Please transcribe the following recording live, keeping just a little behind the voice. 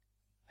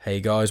Hey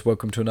guys,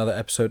 welcome to another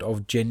episode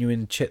of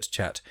Genuine Chit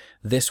Chat.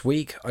 This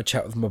week I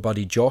chat with my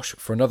buddy Josh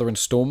for another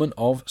instalment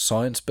of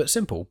Science But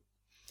Simple.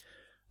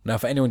 Now,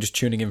 for anyone just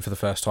tuning in for the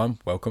first time,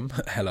 welcome,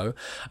 hello.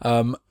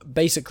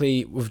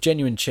 Basically, with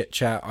Genuine Chit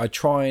Chat, I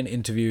try and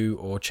interview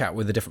or chat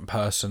with a different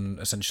person,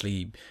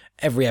 essentially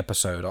every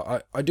episode.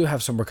 I do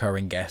have some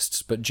recurring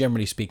guests, but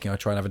generally speaking, I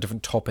try and have a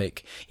different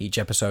topic each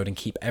episode and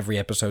keep every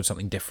episode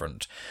something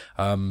different.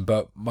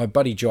 But my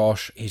buddy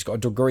Josh, he's got a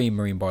degree in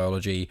marine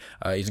biology,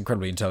 he's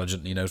incredibly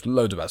intelligent, he knows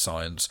loads about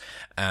science,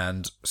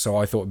 and so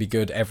I thought it'd be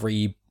good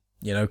every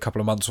couple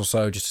of months or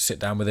so, just to sit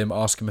down with him,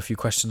 ask him a few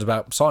questions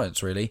about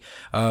science, really.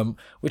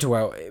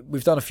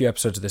 We've done a few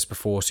episodes of this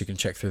before, so you can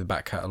check through the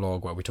back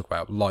catalogue where we talk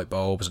about light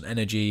bulbs and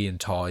energy and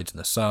tides and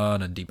the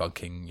sun and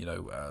debunking,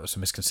 some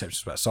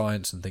misconceptions about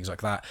science and things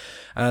like that.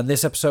 And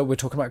this episode, we're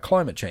talking about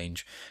climate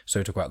change. So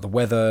we talk about the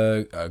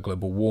weather,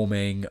 global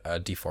warming,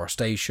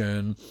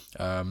 deforestation,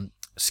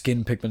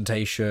 skin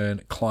pigmentation,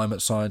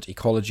 climate science,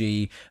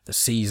 ecology, the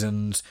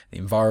seasons, the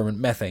environment,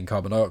 methane,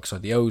 carbon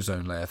dioxide, the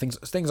ozone layer, things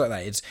like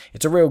that.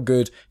 It's a real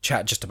good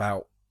chat just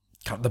about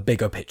kind of the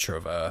bigger picture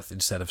of Earth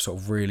instead of sort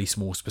of really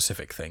small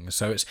specific things.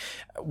 So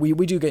we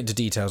do get into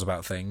details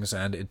about things,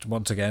 and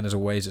once again, as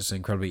always, it's an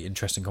incredibly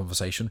interesting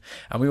conversation.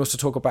 And we also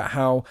talk about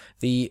how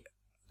the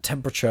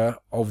temperature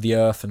of the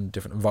Earth and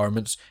different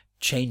environments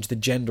change the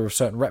gender of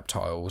certain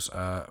reptiles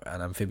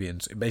and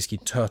amphibians. Basically,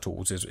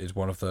 turtles is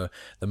one of the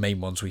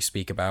main ones we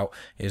speak about,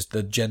 is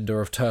the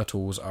gender of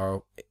turtles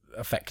are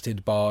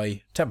affected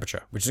by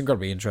temperature, which is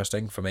incredibly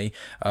interesting for me.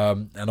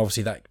 And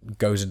obviously that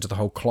goes into the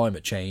whole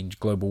climate change,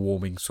 global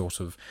warming sort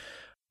of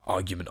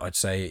argument, I'd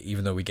say,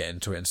 even though we get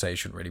into it and say it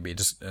shouldn't really be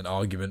just an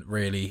argument,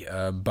 really.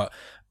 But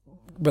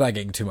without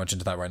getting too much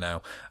into that right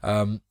now.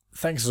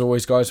 Thanks as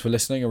always, guys, for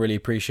listening. I really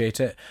appreciate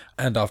it.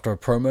 And after a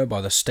promo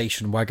by the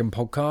Station Wagon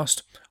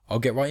podcast, I'll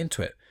get right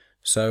into it.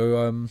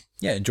 So,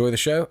 enjoy the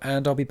show,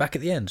 and I'll be back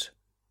at the end.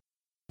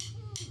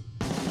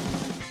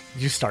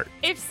 You start.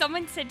 If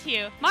someone said to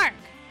you, Mark,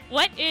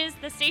 what is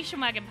the Station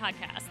Wagon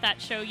podcast,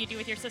 that show you do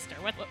with your sister?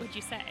 What would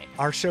you say?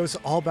 Our show's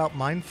all about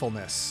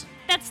mindfulness.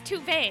 That's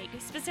too vague,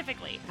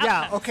 specifically.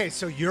 Yeah, Outcomes. okay,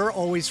 so you're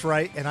always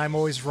right and I'm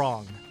always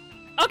wrong.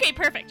 Okay,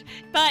 perfect.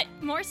 But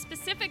more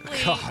specifically...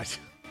 God.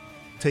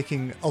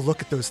 Taking a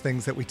look at those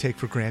things that we take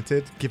for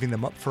granted, giving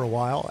them up for a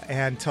while,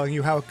 and telling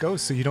you how it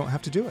goes so you don't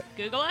have to do it.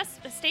 Google us,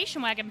 the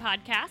Station Wagon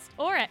podcast,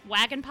 or at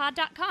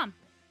wagonpod.com.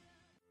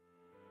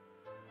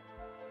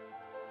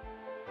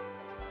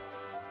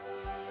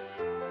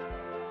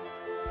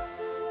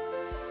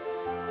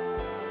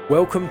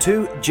 Welcome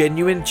to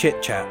Genuine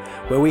Chit Chat,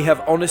 where we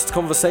have honest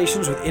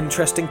conversations with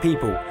interesting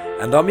people.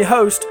 And I'm your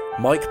host,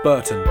 Mike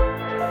Burton.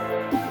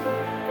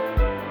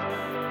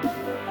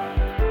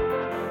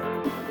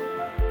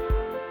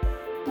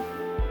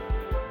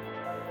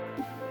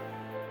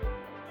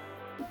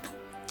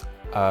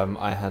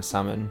 I had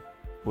salmon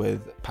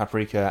with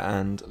paprika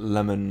and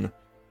lemon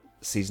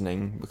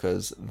seasoning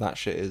because that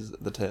shit is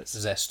the tits.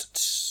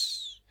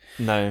 Zest.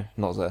 No,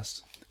 not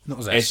zest.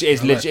 Not zest.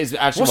 It's legit. It's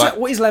actually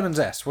what is lemon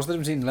zest? What's the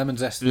difference between lemon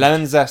zest?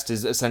 Lemon zest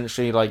is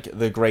essentially like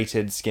the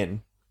grated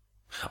skin.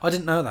 I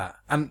didn't know that.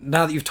 And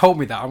now that you've told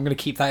me that, I'm going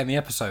to keep that in the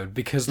episode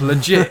because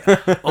legit,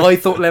 I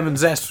thought lemon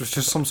zest was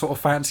just some sort of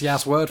fancy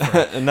ass word for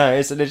it. No,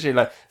 it's literally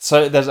like,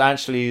 so there's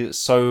actually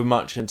so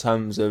much in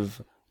terms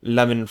of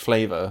lemon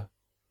flavour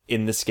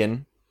in the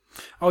skin.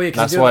 Oh yeah,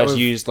 that's why it's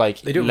used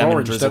like they do lemon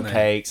orange, drizzle don't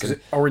they? cakes, and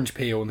orange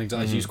peel and things like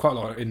that. It's used quite a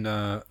lot in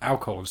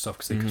alcohol and stuff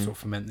because they can sort of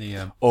ferment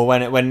the. Or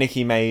when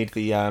Nikki made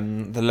the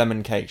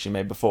lemon cake she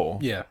made before,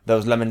 yeah, there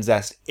was lemon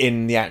zest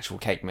in the actual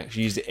cake mix.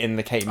 She used it in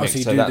the cake mix. So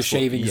you do the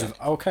shavings.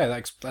 Okay,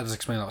 that does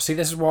explain a lot. See,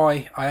 this is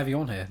why I have you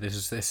on here. This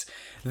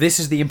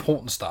is the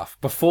important stuff.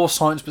 Before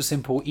Science But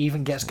Simple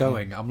even gets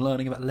going, I'm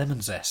learning about lemon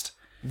zest.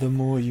 The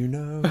more you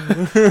know.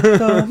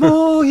 The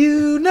more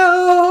you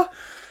know.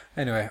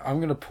 Anyway, I'm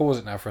going to pause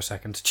it now for a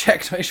second to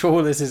check to make sure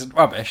all this isn't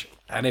rubbish.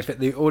 And if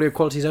the audio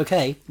quality is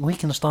okay, we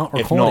can start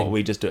recording. If not,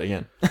 we just do it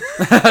again.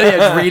 Yeah,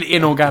 just really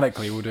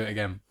inorganically, we'll do it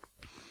again.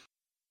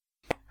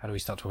 How do we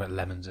start talking about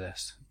lemon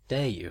zest?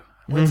 Dare you?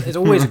 Well, it's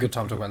always a good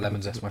time to talk about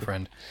lemon zest, my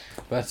friend.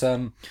 But,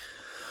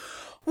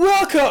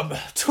 welcome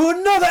to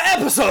another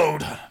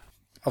episode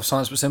of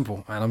Science But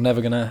Simple. And I'm never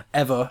going to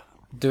ever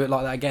do it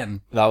like that again.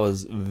 That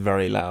was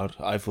very loud.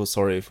 I feel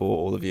sorry for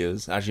all the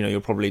viewers. As you know,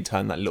 you'll probably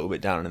turn that a little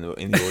bit down in the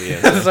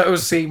audio. So it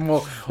was seeing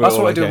more. That's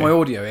what I do with my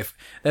audio. If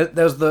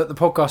there's the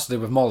podcast I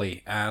did with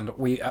Molly, and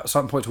we at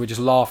some point we were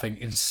just laughing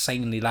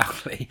insanely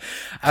loudly,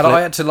 and I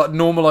had to like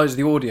normalise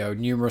the audio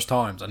numerous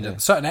times. And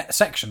certain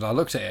sections, I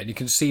looked at it, and you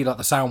can see like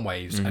the sound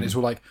waves, and it's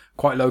all like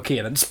quite low key,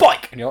 and then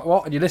spike, and you're like,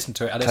 what? And you listen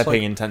to it, and it's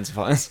Clipping like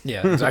intensifies.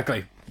 Yeah,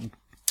 exactly.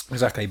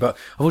 Exactly, but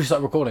I've already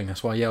started recording,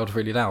 that's why I yelled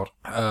really loud.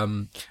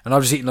 And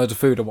I've just eaten loads of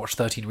food and watched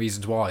 13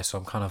 Reasons Why, so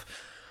I'm kind of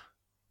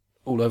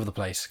all over the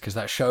place, because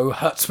that show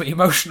hurts me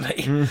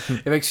emotionally.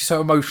 It makes you so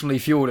emotionally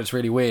fueled, it's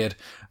really weird.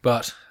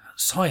 But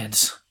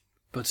Science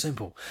But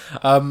Simple.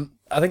 I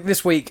think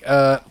this week...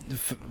 Is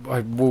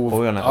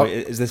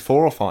this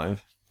 4 or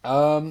 5?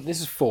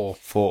 This is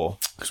 4.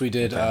 Because we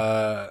did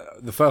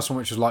the first one,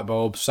 which was light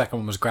bulbs. Second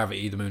one was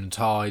gravity, the moon and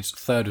tides.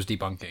 Third was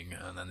debunking,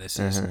 and then this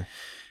is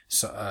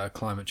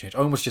climate change. I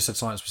almost just said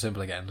science for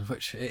simple again,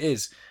 which it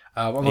is.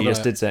 You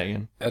just did say it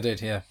again. I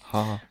did, yeah.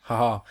 Ha.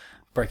 Haha.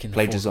 Breaking the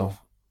Played fourth yourself.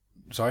 wall.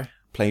 Sorry?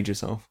 Played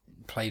yourself.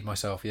 Played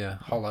myself, yeah.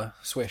 Holla,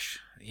 swish,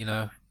 you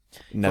know.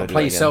 No, You gotta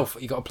play yourself.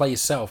 You got to play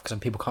yourself, because then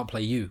people can't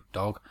play you,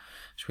 dog.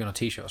 Should be on a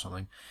t-shirt or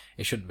something.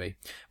 It shouldn't be.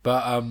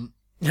 But I'm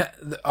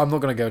not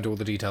going to go into all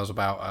the details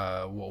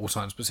about what all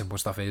science but simple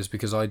stuff is,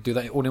 because I do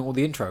that in all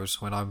the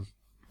intros when I'm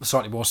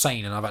slightly more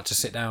sane and I've had to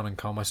sit down and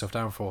calm myself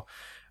down for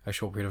a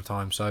short period of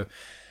time. So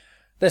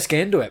let's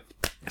get into it.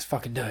 Let's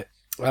fucking do it.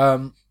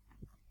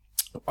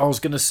 I was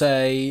going to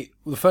say,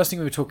 the first thing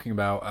we were talking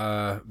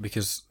about,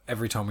 because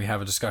every time we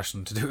have a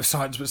discussion to do with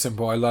science but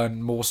simple, I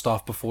learn more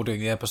stuff before doing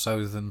the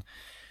episodes than,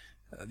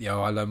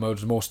 I learn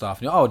loads more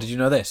stuff. And, oh, did you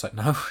know this? Like,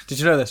 no. Did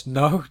you know this?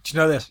 No. Did you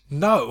know this?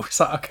 No.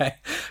 It's like, okay,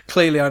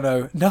 clearly I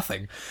know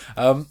nothing.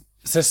 So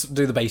let's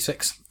do the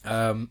basics.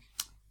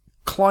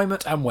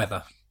 Climate and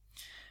weather.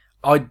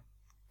 I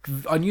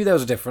knew there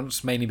was a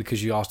difference, mainly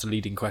because you asked a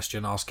leading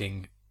question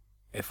asking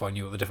if I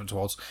knew what the difference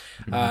was.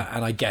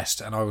 And I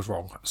guessed, and I was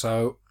wrong.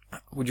 So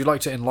would you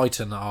like to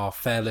enlighten our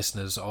fair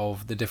listeners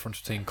of the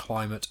difference between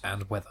climate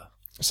and weather?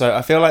 So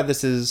I feel like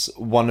this is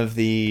one of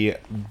the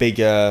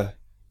bigger,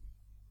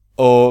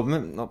 or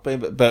not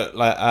big, but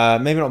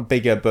like maybe not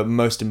bigger, but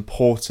most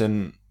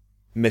important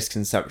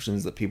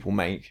misconceptions that people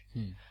make.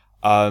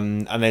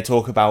 And they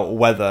talk about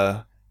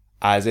weather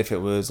as if it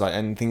was like,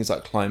 and things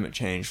like climate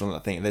change and all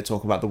that thing. They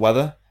talk about the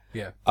weather.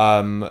 Yeah.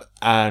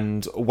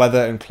 And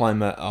weather and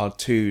climate are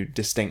two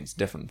distinct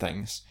different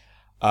things.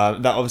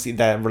 That obviously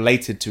they're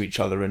related to each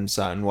other in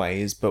certain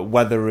ways, but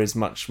weather is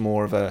much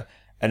more of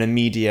an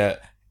immediate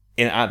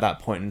at that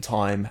point in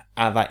time,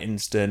 at that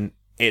instant.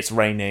 It's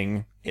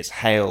raining, it's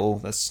hail,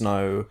 there's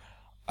snow,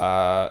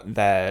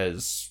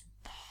 there's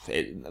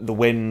the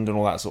wind and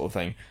all that sort of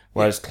thing.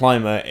 Whereas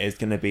climate is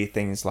going to be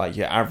things like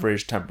your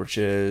average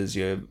temperatures,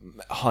 your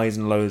highs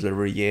and lows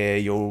over a year,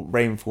 your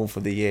rainfall for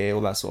the year,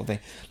 all that sort of thing.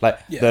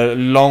 Like the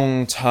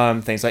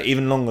long-term things, like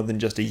even longer than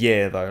just a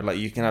year though. Like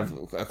you can have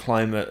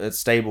a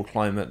stable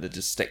climate that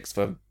just sticks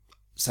for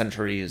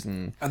centuries.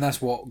 And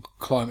that's what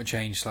climate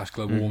change /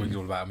 global warming is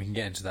all about. And we can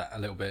get into that a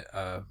little bit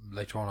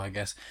later on, I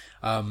guess.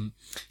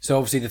 So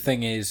obviously the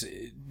thing is,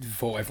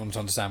 for everyone to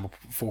understand,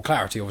 for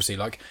clarity, obviously,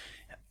 like,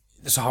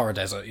 the Sahara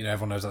Desert,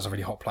 everyone knows that's a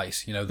really hot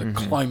place. The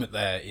climate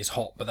there is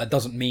hot, but that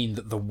doesn't mean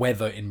that the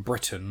weather in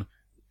Britain,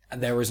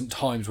 and there isn't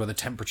times where the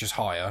temperature's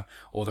higher,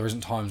 or there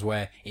isn't times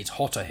where it's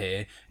hotter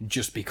here,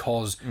 just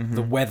because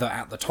the weather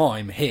at the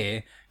time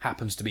here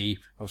happens to be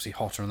obviously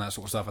hotter and that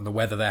sort of stuff, and the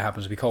weather there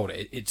happens to be colder.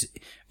 It's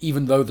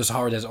even though the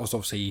Sahara Desert is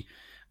obviously,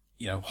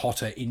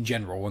 hotter in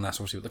general, and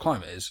that's obviously what the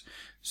climate is.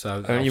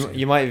 So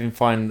you might even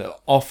find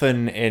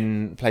often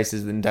in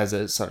places in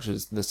deserts such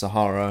as the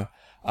Sahara,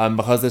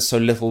 because there's so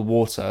little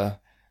water,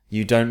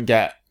 you don't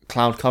get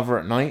cloud cover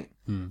at night.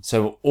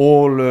 So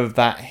all of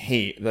that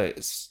heat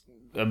that's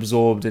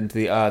absorbed into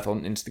the earth,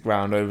 into the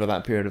ground over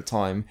that period of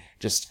time,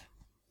 just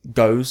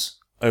goes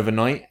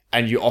overnight,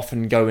 and you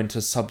often go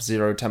into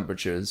sub-zero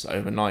temperatures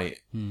overnight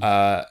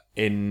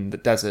in the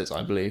deserts,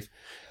 I believe.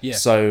 Yeah.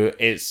 So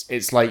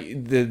it's like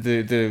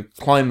the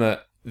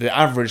climate, the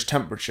average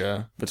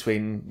temperature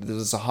between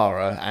the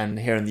Sahara and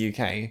here in the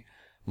UK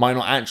might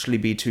not actually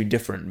be too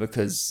different,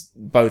 because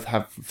both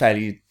have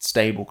fairly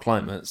stable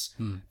climates,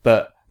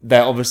 but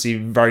they're obviously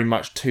very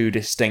much two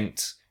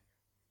distinct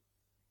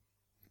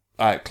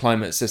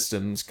climate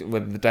systems,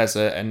 with the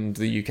desert and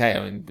the UK. I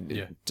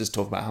mean, just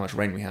talk about how much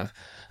rain we have.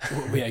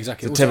 Well, yeah,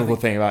 exactly. It's a typical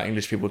thing about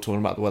English people talking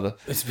about the weather.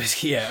 It's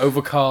basically,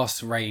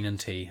 overcast, rain and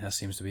tea. That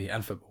seems to be,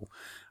 and football.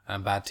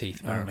 And bad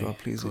teeth, apparently. Oh, God,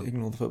 please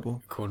ignore the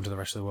football. According to the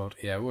rest of the world.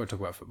 Yeah, we won't talk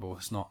about football.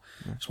 It's not.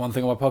 It's one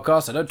thing on my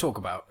podcast I don't talk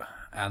about.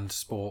 And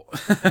sport.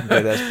 But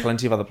there's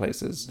plenty of other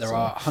places. There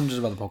are hundreds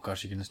of other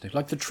podcasts you can listen to.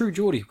 Like the True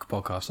Geordie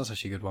podcast. That's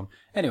actually a good one.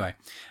 Anyway.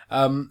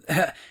 I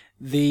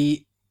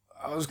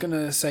was going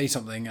to say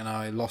something and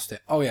I lost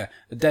it. Oh, yeah.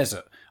 The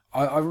desert.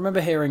 I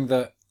remember hearing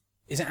that.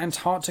 Is it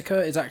Antarctica?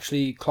 It's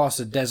actually classed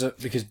as desert,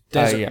 because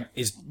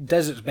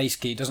desert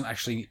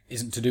basically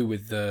isn't to do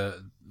with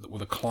the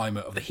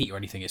climate of the heat or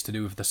anything. It's to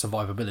do with the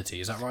survivability.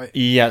 Is that right?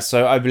 Yeah.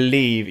 So I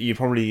believe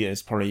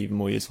it's probably even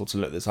more useful to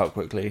look this up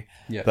quickly.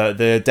 Yeah. But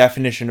the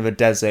definition of a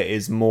desert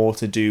is more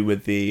to do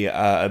with the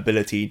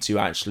ability to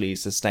actually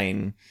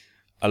sustain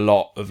a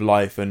lot of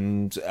life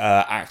and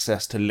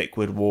access to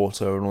liquid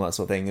water and all that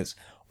sort of thing. It's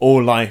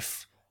all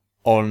life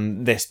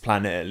on this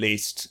planet, at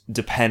least,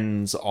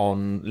 depends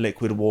on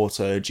liquid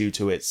water due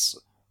to its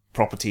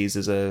properties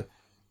as a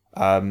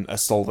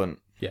solvent.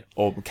 Yeah.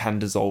 Or can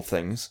dissolve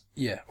things.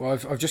 Yeah, well,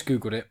 I've just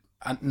Googled it.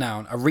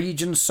 Noun, a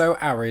region so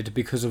arid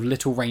because of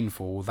little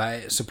rainfall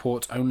that it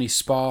supports only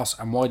sparse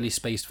and widely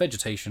spaced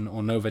vegetation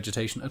or no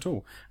vegetation at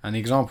all. And the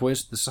example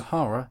is the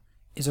Sahara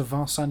is a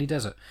vast sandy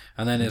desert.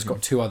 And then it's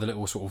got 2 other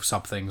little sort of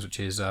sub things, which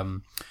is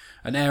an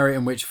area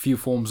in which few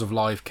forms of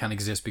life can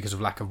exist because of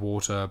lack of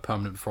water,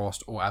 permanent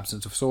frost, or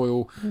absence of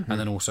soil. And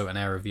then also an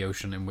area of the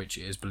ocean in which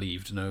it is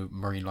believed no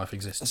marine life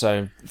exists.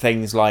 So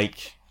things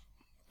like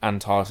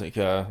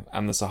Antarctica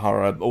and the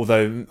Sahara,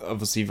 although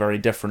obviously very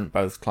different,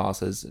 both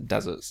classes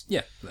deserts.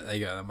 Yeah, there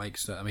you go. That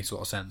makes a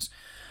lot of sense.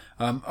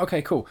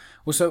 Okay, cool.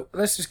 Well, so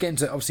let's just get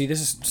into, obviously this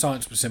is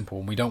science but simple,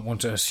 and we don't want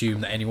to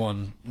assume that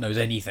anyone knows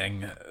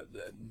anything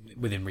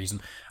within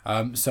reason.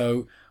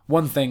 So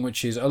one thing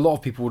which is, a lot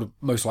of people would have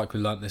most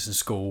likely learnt this in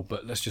school,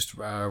 but let's just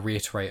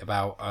reiterate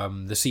about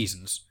the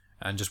seasons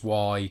and just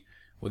why.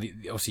 Well,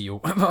 obviously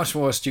you're much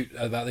more astute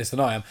about this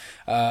than I am.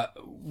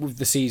 With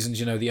the seasons,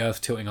 the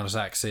Earth tilting on its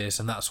axis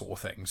and that sort of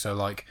thing. So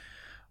like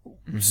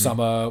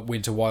summer,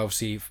 winter, why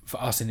obviously for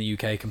us in the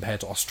UK compared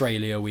to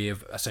Australia, we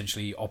have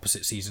essentially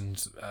opposite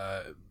seasons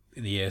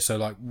in the year. So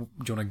like, do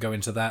you want to go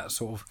into that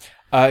sort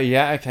of?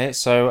 Yeah, okay.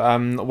 So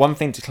one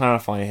thing to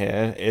clarify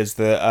here is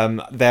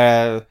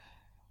that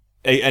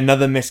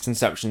another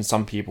misconception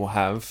some people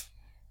have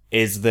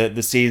is that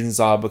the seasons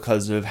are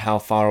because of how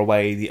far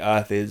away the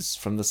Earth is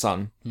from the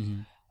sun.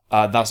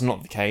 That's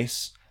not the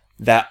case.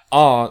 The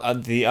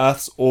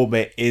Earth's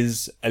orbit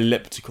is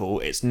elliptical.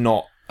 It's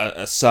not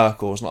a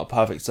circle. It's not a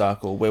perfect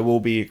circle. We will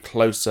be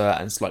closer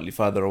and slightly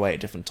further away at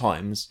different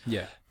times.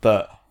 Yeah.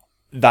 But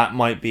that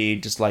might be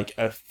just like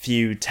a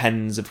few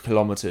tens of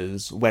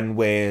kilometers when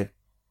we're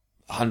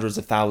hundreds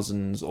of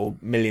thousands or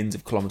millions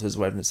of kilometers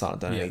away from the sun. I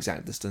don't know the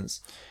exact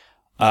distance.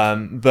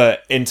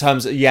 But in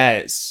terms of,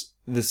 it's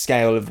the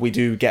scale of, we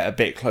do get a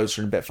bit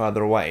closer and a bit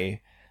further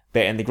away.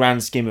 But in the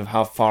grand scheme of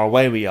how far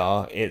away we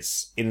are,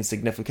 it's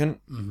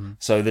insignificant.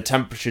 So the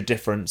temperature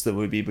difference that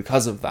would be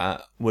because of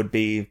that would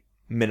be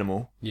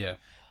minimal. Yeah.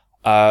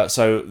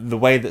 So the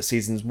way that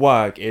seasons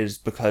work is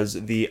because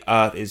the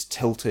Earth is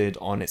tilted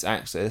on its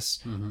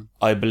axis,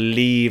 I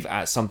believe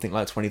at something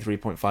like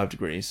 23.5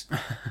 degrees.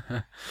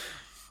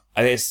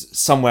 And it's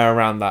somewhere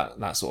around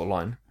that sort of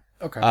line.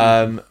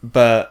 Okay.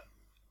 But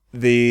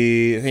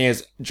the thing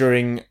is,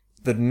 during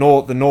the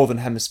northern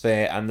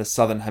hemisphere and the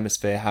southern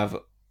hemisphere have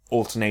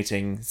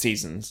alternating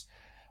seasons.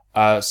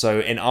 So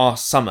in our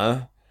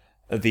summer,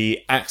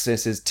 the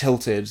axis is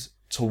tilted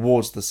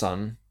towards the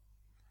sun.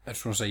 I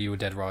just want to say you were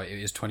dead right. It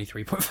is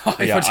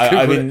 23.5. Yeah,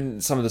 I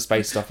mean, some of the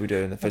space stuff we do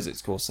in the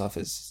physics course stuff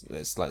it's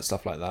like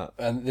stuff like that.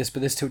 And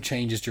this tilt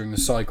changes during the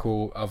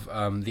cycle of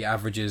the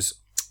averages.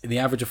 In the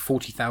average of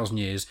 40,000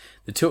 years,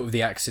 the tilt of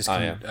the axis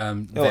can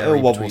vary it'll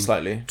wobble between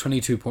slightly.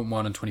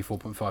 22.1 and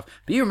 24.5. But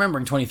you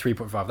remembering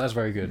 23.5, that's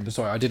very good. But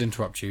sorry, I did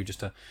interrupt you just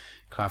to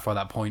clarify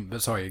that point.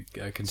 But sorry,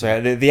 continue.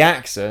 So the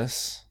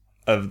axis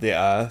of the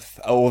Earth,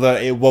 although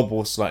it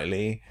wobbles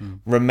slightly,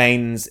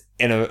 remains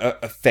in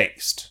a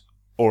fixed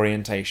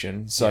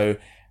orientation. So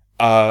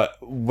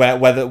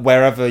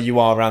wherever you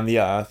are around the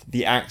Earth,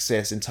 the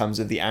axis in terms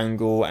of the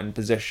angle and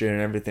position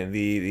and everything,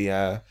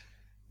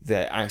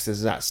 the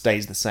axis that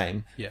stays the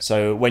same. Yeah.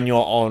 So when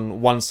you're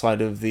on one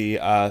side of the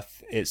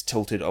Earth, it's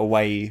tilted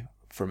away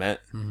from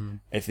it.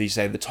 If you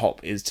say the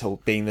top is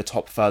being the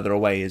top further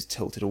away is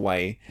tilted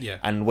away. Yeah.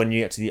 And when you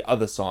get to the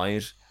other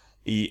side,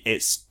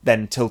 it's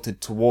then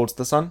tilted towards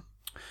the sun.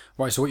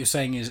 Right, so what you're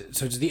saying is,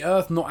 so does the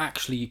Earth not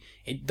actually,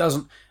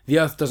 the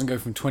Earth doesn't go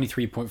from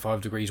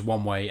 23.5 degrees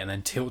one way and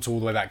then tilts all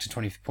the way back to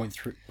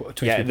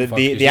 20.3. Yeah,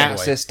 the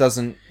axis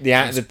doesn't,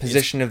 the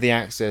position of the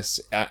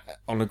axis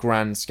on a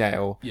grand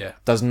scale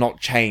does not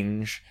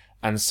change,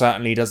 and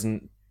certainly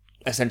doesn't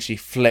essentially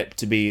flip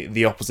to be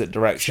the opposite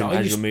direction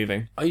as you're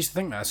moving. I used to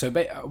think that. So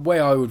the way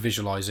I would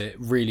visualize it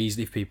really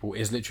easily for people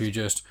is literally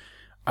just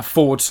a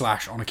forward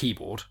slash on a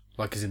keyboard,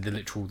 like as in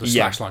the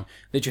slash line.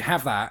 That you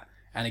have that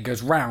and it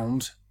goes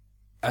round.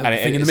 And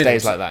it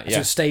stays like that, yeah. So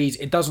it stays,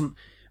 it doesn't,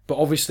 but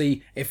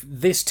obviously if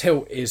this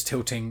tilt is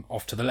tilting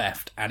off to the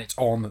left and it's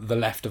on the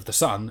left of the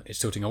sun, it's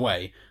tilting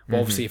away. But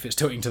obviously if it's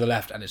tilting to the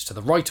left and it's to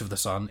the right of the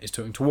sun, it's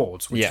tilting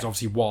towards, which is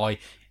obviously why,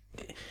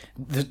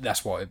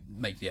 that's why it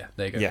makes, there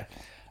you go. Yeah.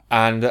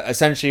 And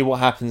essentially what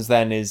happens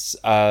then is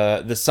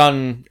the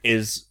sun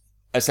is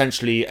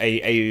essentially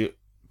a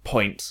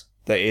point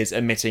that is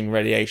emitting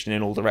radiation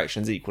in all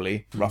directions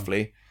equally,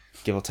 roughly,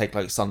 give or take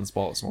like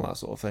sunspots and all that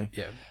sort of thing.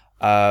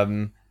 Yeah.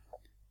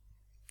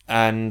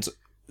 And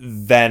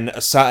then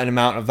a certain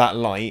amount of that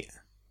light,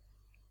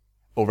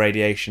 or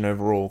radiation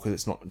overall, because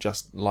it's not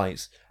just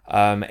light,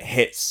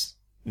 hits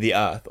the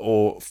Earth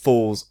or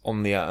falls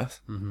on the Earth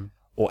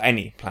or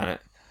any planet.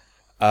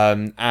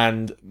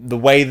 And the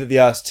way that the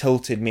Earth's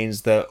tilted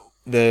means that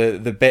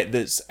the bit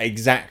that's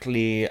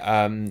exactly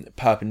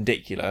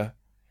perpendicular,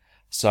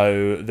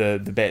 so the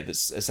bit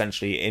that's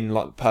essentially in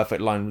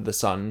perfect line with the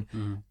sun,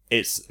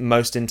 it's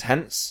most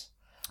intense.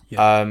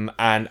 Yeah.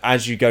 And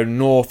as you go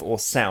north or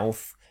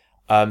south,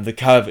 the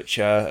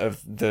curvature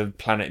of the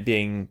planet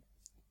being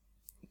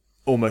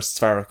almost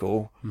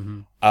spherical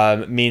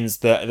means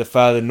that the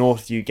further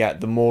north you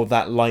get, the more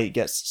that light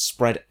gets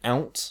spread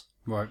out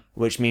Right.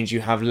 which means you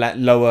have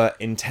lower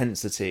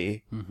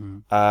intensity.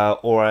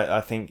 Or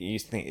I think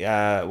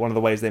one of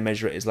the ways they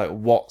measure it is like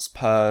watts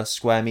per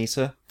square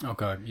meter.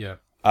 Okay. Yeah.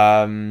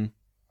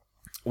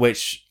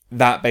 Which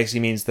that basically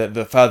means that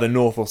the further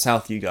north or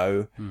south you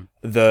go,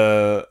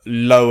 the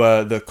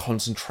lower the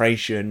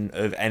concentration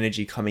of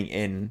energy coming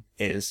in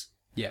is.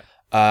 Yeah.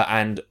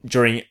 And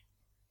during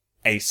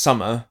a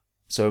summer,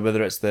 so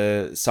whether it's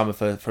the summer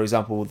for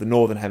example, the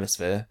northern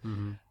hemisphere,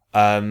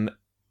 the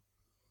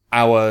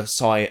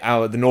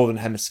northern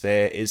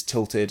hemisphere is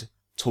tilted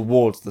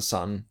towards the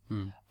sun,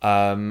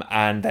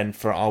 and then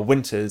for our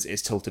winters,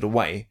 it's tilted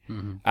away,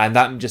 and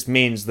that just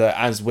means that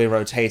as we're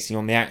rotating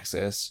on the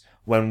axis,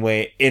 when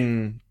we're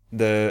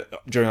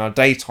during our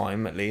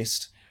daytime at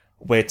least,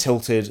 we're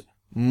tilted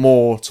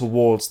more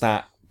towards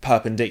that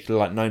perpendicular,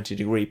 like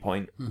 90-degree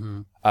point,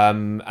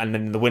 and then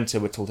in the winter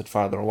we're tilted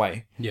farther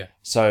away. Yeah.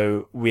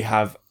 So we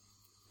have,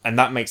 and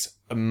that makes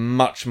a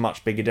much,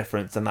 much bigger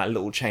difference than that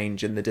little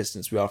change in the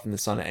distance we are from the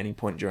sun at any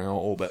point during our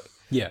orbit.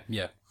 Yeah.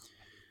 Yeah.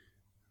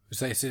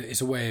 So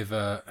it's a way of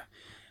a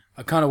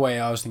kind of way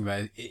I was thinking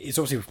about it. It's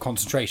obviously with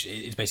concentration.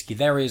 It's basically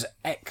there is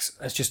X.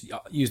 Let's just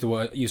use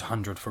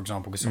 100 for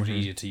example, because it's much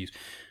easier to use.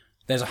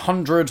 There's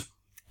 100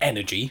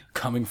 energy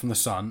coming from the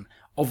sun.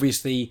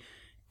 Obviously,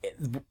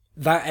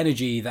 that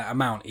energy, that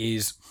amount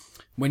is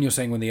when you're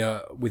saying with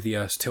the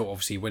Earth's tilt.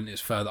 Obviously, when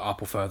it's further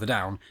up or further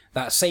down,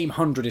 that same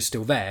 100 is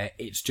still there.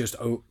 It's just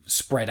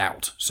spread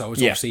out. So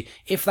it's obviously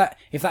if that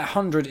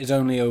 100 is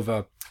only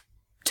over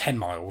 10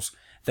 miles.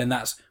 Then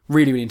that's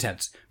really, really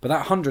intense. But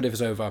that 100, if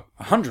it's over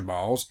 100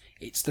 miles,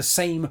 it's the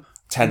same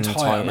 10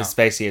 times, it's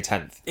basically a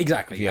tenth.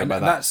 Exactly. And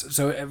that's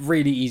so a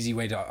really easy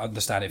way to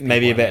understand it.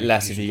 Maybe a bit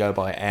less if you go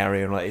by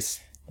area. And like it's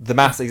the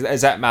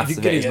exact maths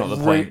of it is not the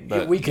point.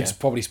 But we could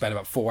probably spend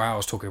about 4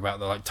 hours talking about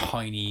the like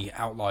tiny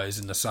outliers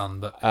in the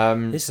sun. But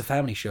this is a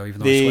family show,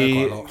 even though I swear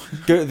quite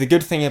a lot. The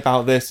good thing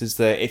about this is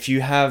that if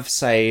you have,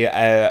 say,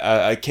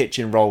 a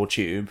kitchen roll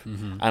tube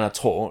and a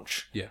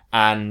torch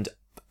and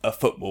a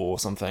football or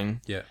something,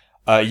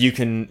 you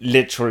can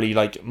literally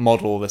like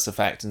model this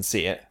effect and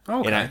see it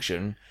in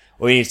action.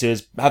 All you need to do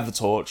is have the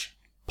torch,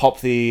 pop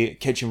the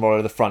kitchen roller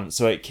to the front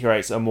so it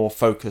creates a more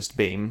focused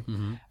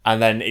beam,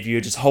 and then if you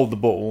just hold the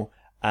ball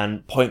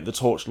and point the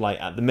torchlight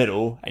at the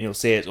middle, and you'll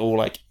see it's all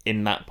like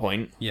in that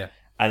point. Yeah.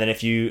 And then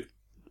if you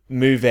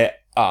move it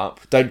up,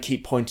 don't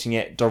keep pointing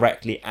it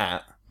directly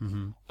at.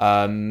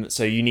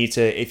 So you need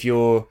to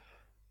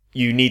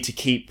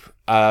keep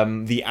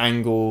the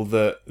angle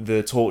that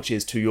the torch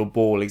is to your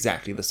ball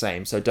exactly the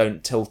same. So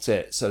don't tilt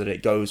it so that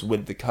it goes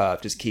with the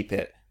curve. Just keep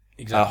it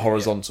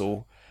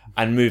horizontal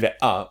and move it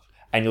up,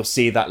 and you'll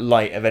see that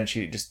light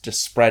eventually just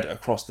spread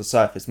across the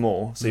surface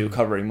more. So you're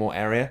covering more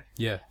area.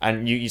 Yeah.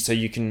 And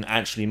you can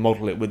actually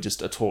model it with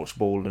just a torch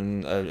ball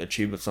and a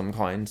tube of some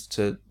kind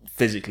to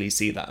physically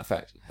see that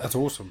effect. That's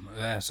awesome.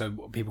 Yeah. So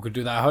people could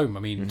do that at home.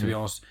 I mean, to be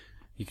honest,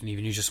 you can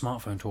even use your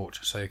smartphone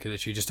torch. So you could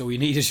literally just all you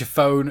need is your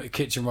phone, a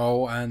kitchen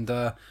roll, and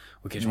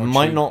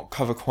might not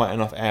cover quite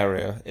enough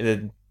area.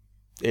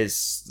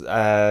 It's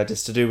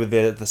just to do with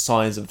the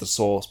size of the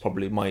source.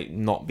 Probably might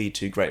not be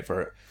too great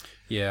for it.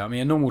 Yeah, I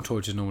mean, a normal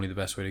torch is normally the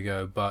best way to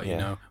go, but, you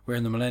know, we're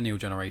in the millennial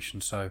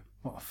generation, so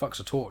what the fuck's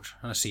a torch?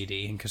 And a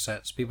CD and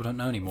cassettes? People don't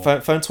know anymore.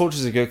 Phone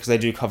torches are good because they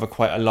do cover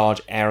quite a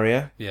large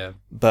area. Yeah.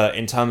 But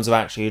in terms of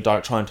actually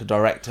trying to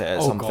direct it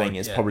at something,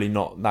 it's probably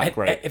not that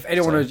great. If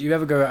anyone knows, you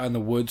ever go out in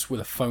the woods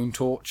with a phone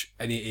torch,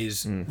 and it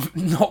is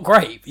not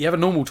great. You have a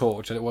normal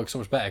torch, and it works so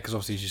much better, because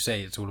obviously, as you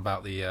say, it's all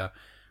about the...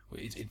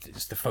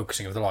 It's the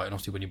focusing of the light, and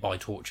obviously when you buy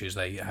torches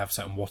they have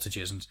certain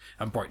wattages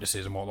and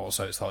brightnesses and whatnot,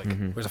 so it's like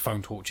whereas a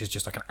phone torch is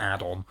just like an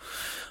add-on.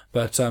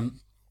 But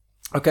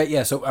okay,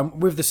 yeah, so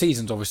with the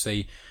seasons,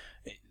 obviously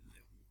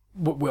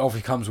what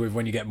obviously comes with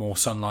when you get more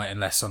sunlight and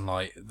less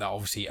sunlight, that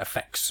obviously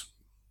affects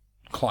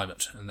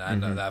climate, and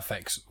that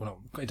affects,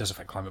 well, it does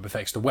affect climate, but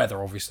affects the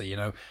weather, obviously, you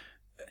know.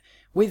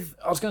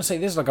 I was going to say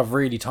this is like a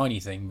really tiny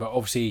thing, but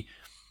obviously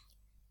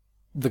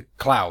the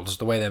clouds,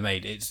 the way they're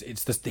made, it's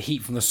the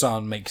heat from the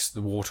sun makes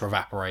the water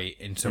evaporate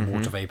into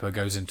water vapor,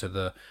 goes into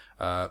the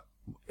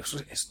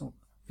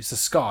it's the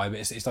sky, but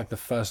it's like the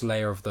first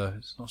layer of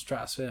it's not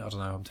stratosphere. I don't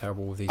know. I'm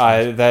terrible with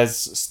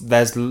these.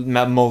 There's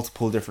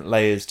multiple different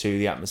layers to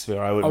the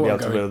atmosphere. I wouldn't be able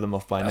to reel them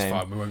off by name. That's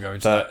fine. We won't go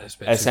into that. It's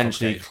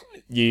essentially,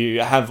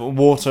 you have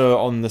water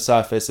on the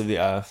surface of the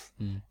Earth.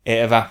 It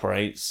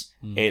evaporates.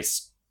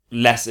 It's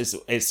less,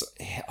 it's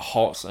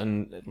hot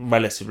and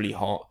relatively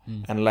hot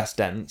and less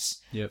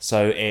dense. Yep.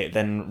 So it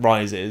then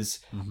rises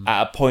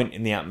at a point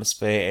in the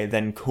atmosphere. It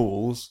then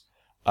cools,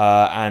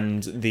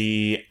 and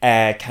the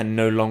air can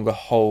no longer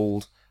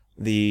hold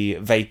the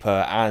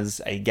vapor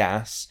as a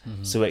gas,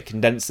 so it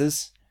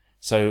condenses.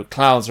 So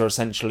clouds are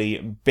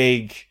essentially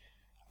big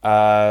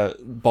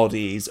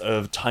bodies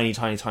of tiny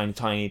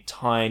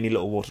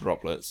little water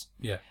droplets.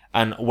 Yeah.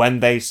 And when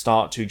they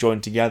start to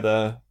join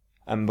together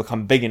and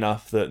become big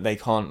enough that they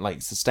can't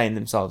like sustain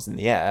themselves in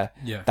the air,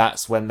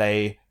 that's when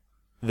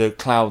the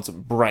clouds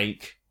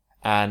break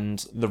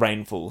and the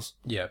rain falls.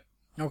 Yeah.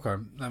 Okay,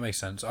 that makes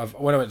sense.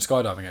 When I went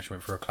skydiving, I actually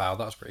went for a cloud.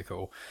 That was pretty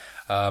cool.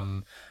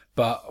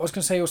 But I was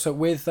going to say also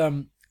with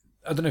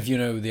I don't know if you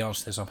know the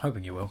answer to this. I'm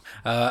hoping you will.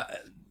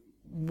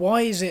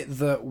 Why is it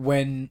that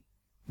when,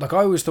 like, I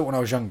always thought when I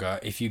was younger,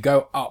 if you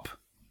go up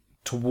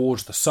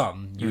towards the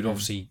sun, you'd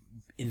obviously,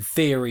 in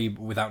theory,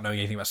 without knowing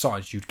anything about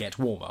science, you'd get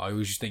warmer. I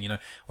always just think,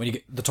 when you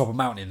get the top of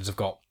mountains have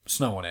got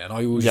snow on it, and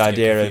I always The just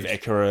get idea of confused.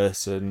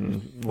 Icarus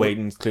and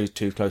waiting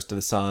too close to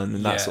the sun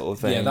and that sort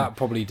of thing. Yeah, that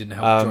probably didn't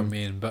help drum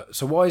me in. But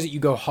so why is it you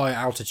go higher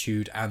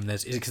altitude and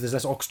is it because there's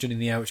less oxygen in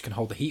the air which can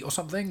hold the heat or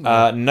something?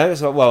 No,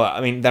 well,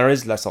 I mean, there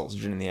is less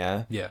oxygen in the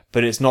air. Yeah.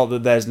 But it's not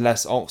that there's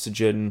less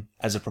oxygen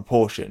as a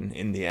proportion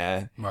in the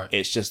air. Right.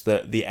 It's just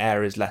that the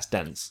air is less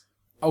dense.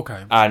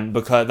 Okay. And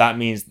because that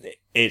means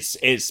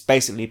it's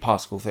basically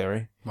particle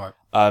theory. Right.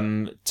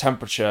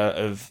 Temperature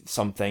of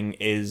something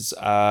is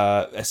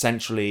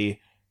essentially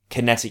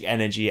kinetic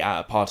energy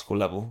at a particle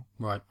level.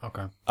 Right.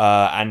 Okay.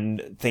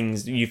 And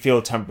things, you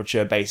feel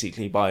temperature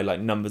basically by like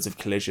numbers of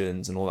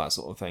collisions and all that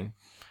sort of thing.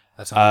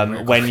 That sounds very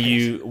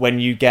complicated. When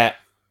you get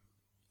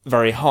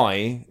very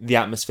high, the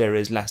atmosphere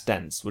is less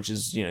dense, which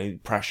is,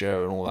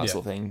 pressure and all that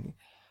sort of thing.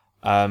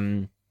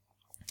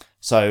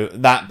 So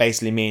that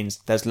basically means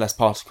there's less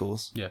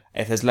particles. Yeah.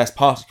 If there's less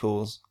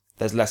particles,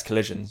 there's less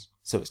collisions,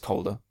 so it's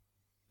colder.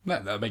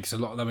 That makes a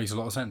lot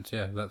of sense.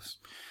 Yeah, that's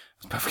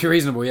perfectly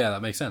reasonable. Yeah,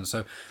 that makes sense.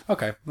 So,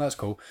 okay, that's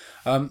cool.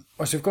 So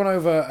we've gone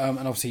over, and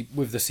obviously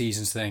with the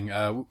seasons thing,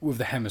 with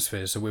the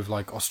hemispheres, so with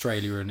like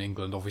Australia and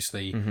England,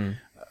 obviously,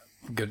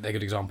 they're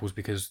good examples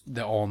because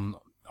they're on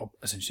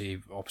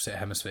essentially opposite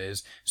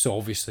hemispheres. So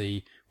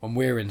obviously, when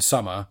we're in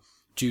summer,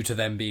 due to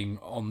them being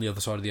on the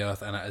other side of the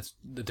Earth and at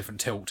a different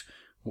tilt,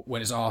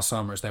 when it's our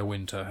summer, it's their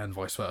winter, and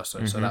vice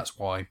versa. So that's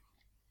why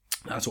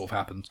that sort of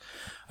happens.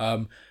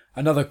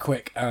 Another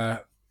quick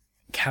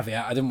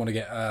caveat. I didn't want to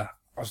get. I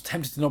was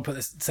tempted to not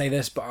say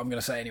this, but I'm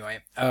going to say anyway.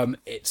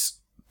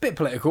 It's a bit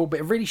political, but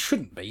it really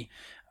shouldn't be.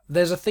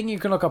 There's a thing you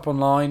can look up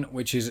online,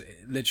 which is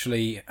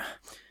literally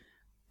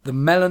the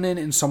melanin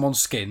in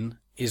someone's skin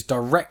is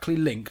directly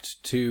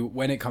linked to,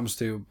 when it comes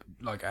to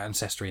like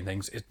ancestry and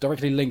things, it's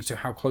directly linked to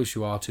how close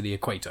you are to the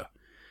equator.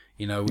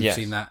 We've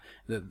seen that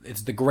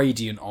it's the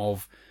gradient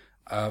of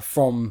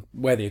from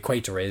where the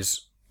equator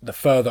is. The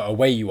further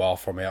away you are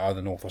from it,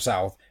 either north or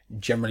south,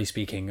 generally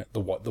speaking, the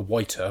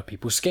whiter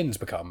people's skins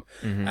become.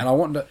 And I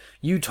wonder,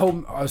 you told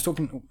me, I was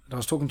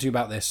talking to you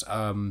about this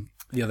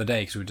the other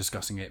day because we were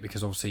discussing it,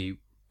 because obviously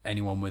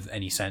anyone with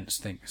any sense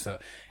thinks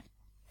that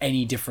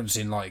any difference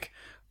in like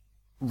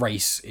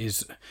race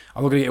is,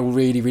 I'm not going to get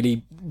really,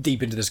 really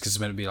deep into this because it's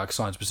meant to be like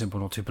science but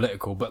simple, not too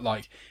political, but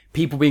like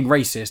people being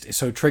racist is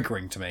so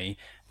triggering to me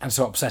and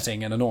so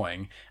upsetting and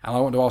annoying. And I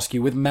want to ask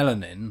you, with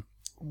melanin,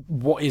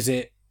 what is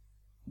it?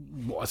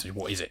 What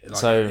is it? Like,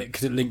 So,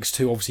 because it links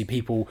to obviously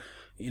people,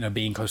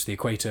 being close to the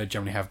equator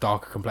generally have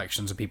darker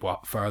complexions, and people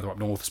up further up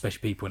north, especially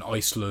people in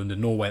Iceland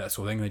and Norway, that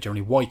sort of thing, they're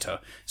generally whiter.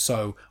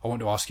 So I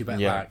want to ask you about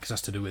that because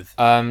that's to do with.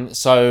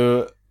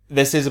 So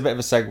this is a bit of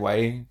a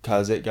segue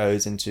because it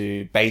goes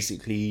into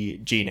basically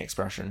gene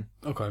expression.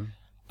 Okay.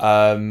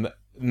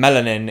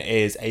 Melanin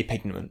is a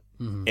pigment.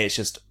 It's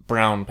just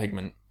brown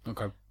pigment.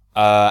 Okay.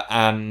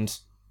 And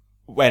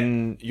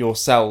when your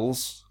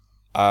cells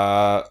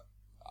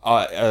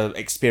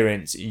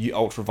experience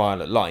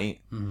ultraviolet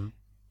light,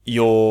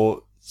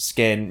 your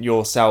skin,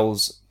 your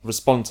cells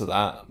respond to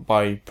that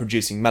by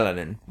producing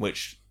melanin,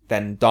 which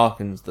then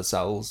darkens the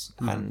cells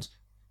and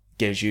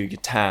gives you your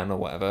tan or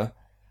whatever.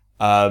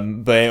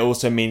 But it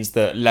also means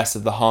that less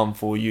of the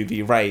harmful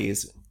UV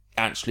rays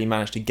actually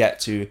manage to get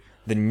to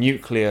the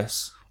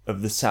nucleus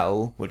of the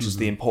cell, which is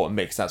the important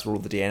bit because that's where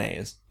all the DNA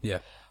is. Yeah.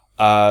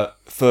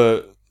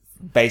 For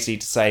basically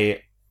to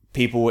say,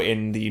 people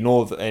in the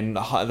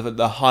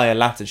the higher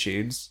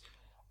latitudes,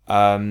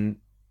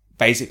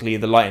 basically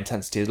the light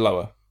intensity is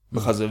lower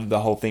because of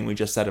the whole thing we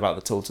just said about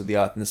the tilt of the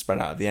Earth and the spread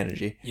out of the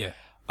energy.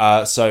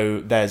 Yeah. So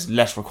there's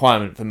less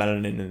requirement for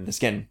melanin in the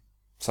skin.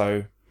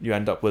 So you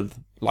end up with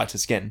lighter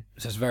skin.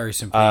 So it's very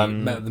simply,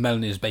 the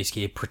melanin is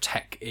basically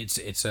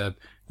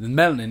the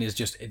melanin is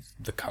just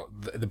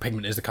the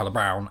pigment is the color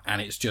brown,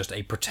 and it's just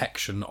a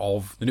protection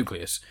of the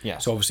nucleus. Yeah.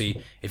 So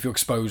obviously, if you're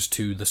exposed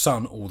to the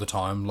sun all the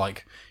time,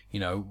 like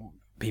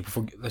people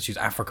from, let's use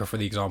Africa for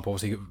the example.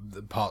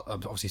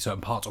 Obviously,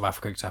 certain parts of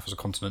Africa, except as a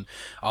continent,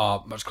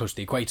 are much closer to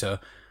the equator.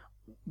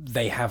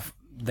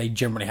 They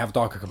generally have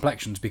darker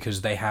complexions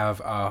because they have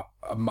a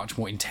much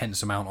more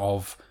intense amount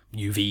of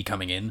UV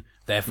coming in.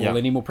 Therefore,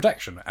 they need more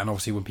protection. And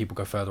obviously, when people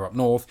go further up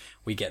north,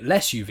 we get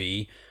less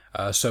UV,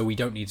 so we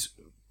don't need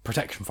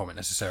protection from it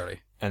necessarily.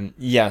 And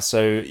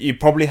so you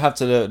probably have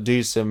to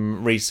do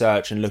some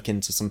research and look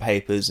into some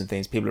papers and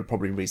things. People have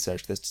probably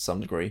researched this to some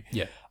degree.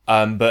 Yeah.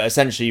 But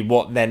essentially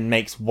what then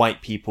makes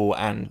white people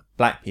and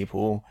black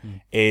people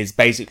is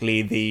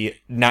basically the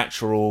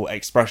natural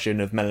expression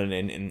of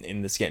melanin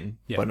in the skin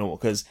by normal.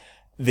 Because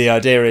the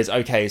idea is,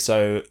 okay,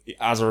 so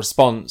as a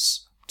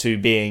response to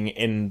being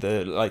in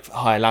the like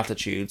higher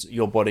latitudes,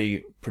 your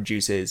body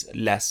produces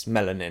less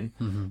melanin.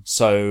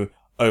 So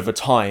over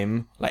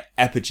time, like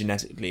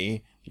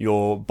epigenetically,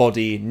 your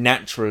body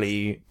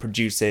naturally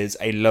produces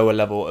a lower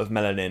level of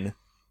melanin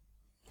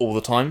all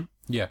the time.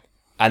 Yeah.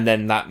 And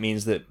then that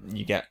means that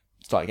you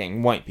start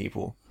getting white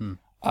people.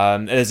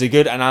 There's a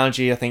good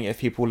analogy, I think, if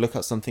people look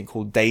at something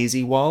called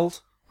Daisy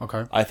World.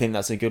 Okay. I think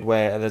that's a good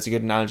way. There's a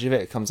good analogy of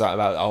it. It comes out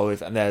about if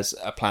there's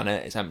a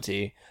planet, it's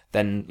empty,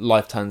 then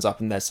life turns up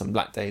and there's some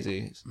black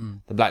daisies.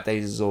 The black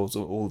daisies are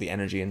all the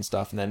energy and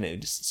stuff, and then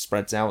it just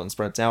spreads out,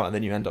 and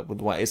then you end up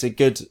with white. It's a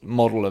good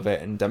model of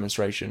it and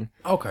demonstration.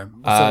 Okay.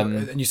 So,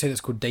 and you say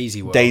that's called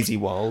Daisy World. Daisy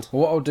World.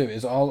 Well, what I'll do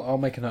is I'll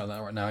make a note of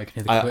that right now. You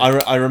can hear the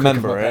I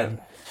remember click of my it.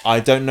 pen. I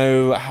don't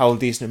know how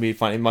decent it'd be to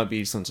find. It might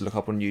be something to look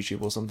up on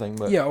YouTube or something.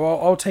 But Yeah, well,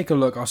 I'll take a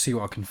look. I'll see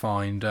what I can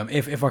find.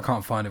 If I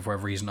can't find it for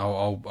whatever reason,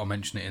 I'll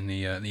mention it in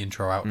the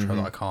intro outro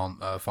that I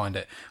can't find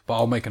it. But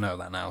I'll make a note of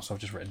that now. So I've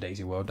just written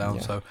Daisy World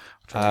down. So I'll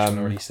try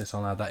to release this.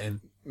 I'll add that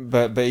in.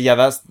 But yeah,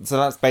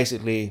 that's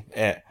basically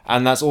it,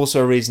 and that's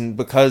also a reason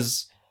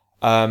because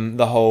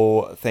the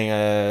whole thing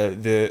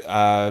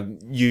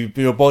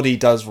your body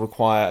does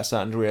require a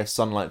certain degree of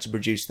sunlight to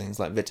produce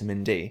things like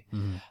vitamin D.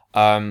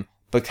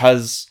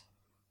 Because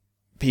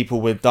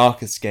people with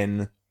darker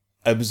skin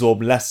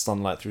absorb less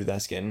sunlight through their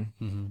skin,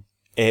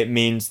 it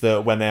means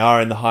that when they are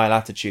in the higher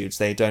latitudes,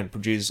 they don't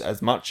produce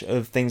as much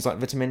of things like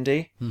vitamin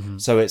D.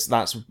 So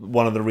that's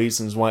one of the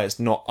reasons why it's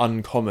not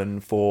uncommon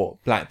for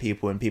black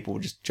people and people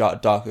with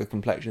just darker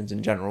complexions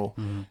in general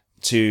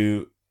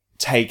to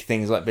take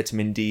things like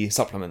vitamin D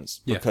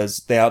supplements,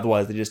 because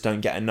otherwise they just don't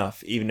get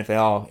enough, even if they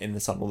are in the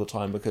sun all the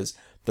time, because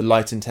the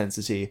light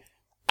intensity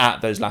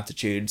at those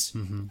latitudes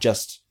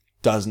just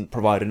doesn't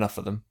provide enough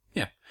for them.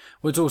 Yeah.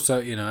 Well, it's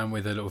also, and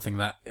with a little thing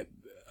that,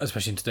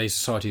 especially in today's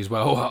society as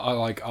well,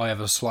 I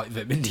have a slight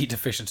vitamin D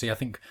deficiency. I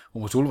think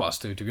almost all of us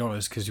do, to be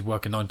honest, because you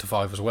work a 9 to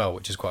 5 as well,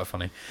 which is quite a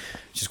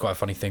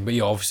funny thing. But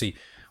yeah, obviously,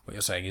 what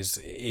you're saying is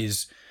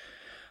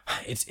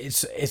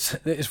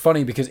it's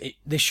funny because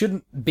this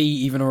shouldn't be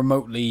even a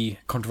remotely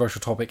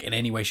controversial topic in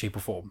any way, shape, or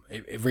form.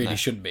 It really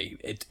shouldn't be.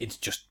 It's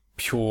just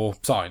pure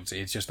science.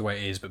 It's just the way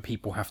it is. But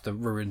people have to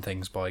ruin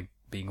things by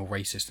being all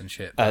racist and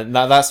shit.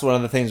 That's one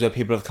of the things where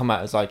people have come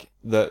out as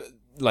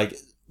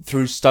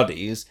through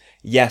studies.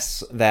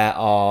 Yes, there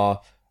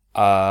are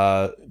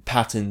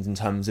patterns in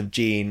terms of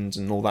genes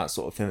and all that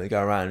sort of thing that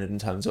go around in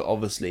terms of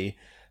obviously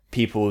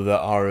people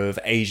that are of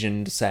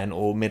Asian descent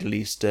or Middle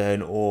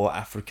Eastern or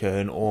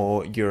African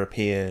or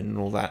European and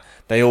all that.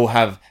 They all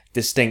have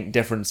distinct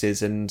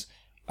differences and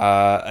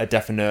a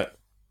definite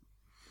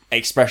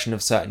expression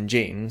of certain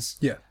genes.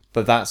 Yeah.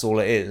 But that's all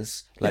it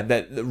is.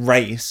 The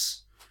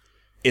race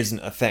isn't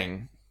a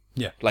thing.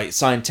 Yeah.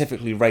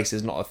 Scientifically, race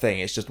is not a thing.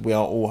 It's just we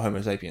are all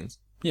Homo sapiens.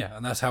 Yeah,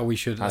 and that's how we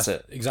should... That's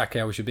it. Exactly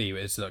how we should be.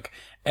 It's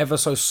ever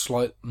so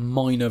slight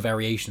minor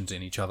variations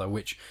in each other,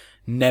 which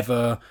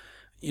never...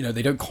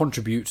 they don't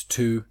contribute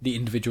to the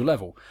individual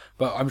level.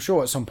 But I'm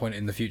sure at some point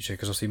in the future,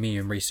 because obviously me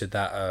and Reese did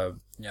that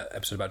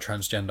episode about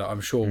transgender,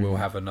 I'm sure we'll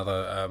have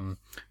another...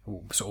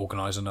 we'll sort of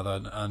organise another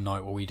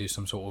night where we do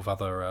some sort of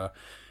other...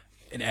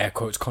 in air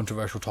quotes,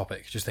 controversial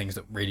topic, just things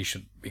that really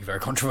shouldn't be very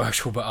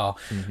controversial, but are.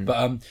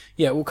 But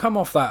we'll come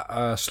off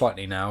that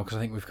slightly now, because I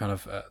think we've kind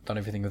of done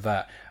everything with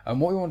that.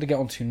 What we want to get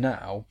onto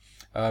now,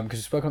 because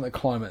we've spoken about the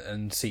climate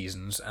and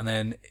seasons, and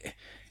then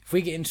if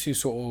we get into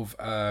sort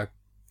of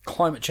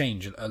climate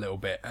change a little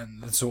bit,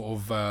 and the sort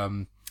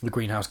of the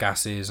greenhouse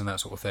gases and that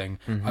sort of thing.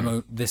 I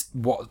know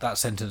that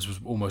sentence was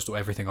almost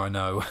everything I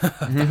know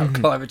about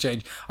climate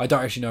change. I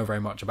don't actually know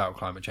very much about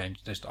climate change.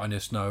 I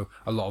just know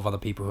a lot of other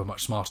people who are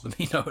much smarter than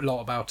me know a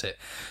lot about it.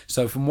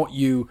 So from what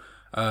you,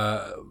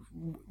 I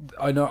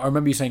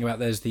remember you saying about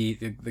there's the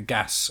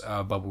gas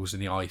bubbles in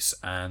the ice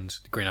and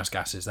the greenhouse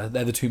gases. They're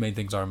the two main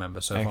things I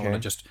remember. So if I want to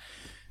just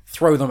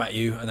throw them at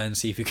you and then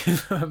see if you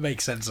can make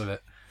sense of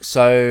it.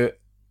 So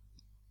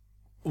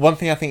one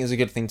thing I think is a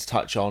good thing to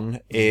touch on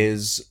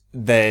is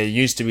there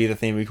used to be the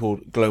thing we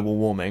called global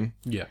warming.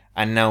 Yeah.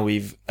 And now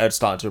we've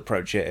started to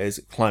approach it as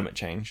climate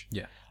change.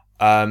 Yeah.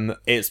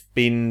 It's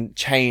been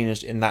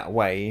changed in that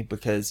way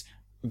because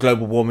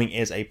global warming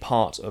is a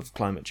part of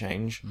climate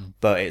change,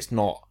 but it's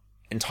not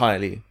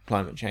entirely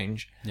climate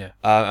change. Yeah.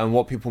 And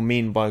what people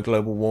mean by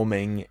global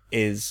warming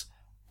is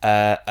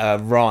a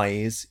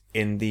rise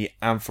in the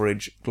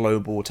average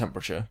global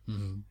temperature,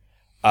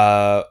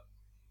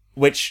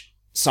 which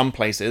some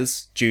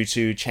places, due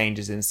to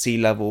changes in sea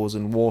levels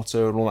and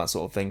water and all that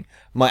sort of thing,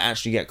 might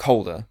actually get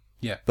colder.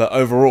 Yeah. But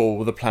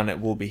overall, the planet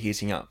will be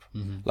heating up.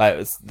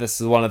 This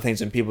is one of the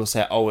things when people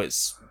say, "Oh,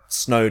 it's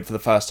snowed for the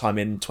first time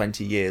in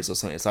 20 years" or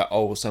something. It's like,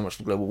 "Oh, so much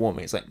for global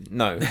warming." It's like,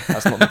 no,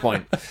 that's not the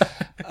point.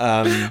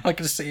 I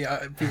can see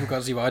people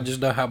can't see, but I just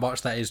know how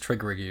much that is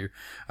triggering you.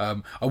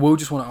 I want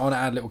to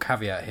add a little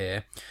caveat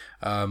here,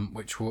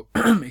 which will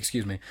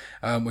excuse me,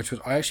 which was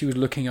I actually was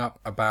looking up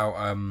about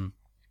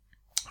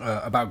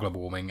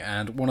global warming,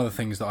 and one of the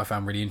things that I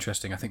found really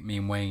interesting, I think me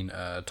and Wayne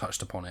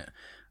touched upon it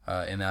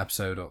in the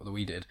episode that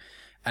we did,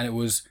 and it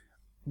was,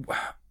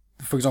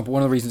 for example,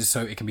 one of the reasons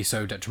it can be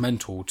so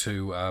detrimental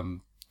to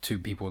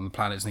people on the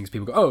planet and things.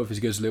 People go, "Oh, if it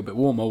gets a little bit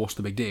warmer, what's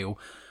the big deal?"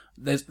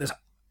 There's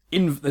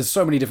there's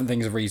so many different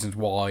things of reasons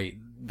why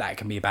that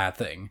can be a bad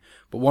thing.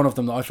 But one of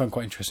them that I found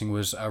quite interesting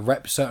was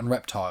certain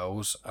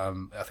reptiles. I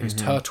think it's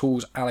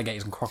turtles,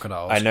 alligators, and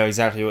crocodiles. I know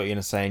exactly what you're going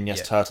to say, and yes,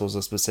 Yeah. turtles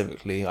are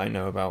specifically I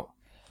know about.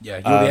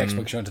 Yeah, you're the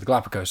expert going to the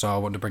Galapagos, so I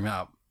wanted to bring that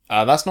up.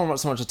 That's not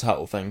so much a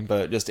turtle thing,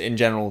 but just in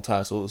general,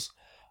 turtles.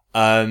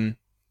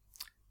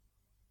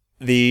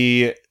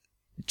 The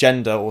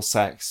gender or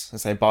sex,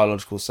 let's say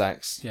biological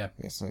sex. Yeah.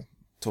 I guess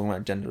talking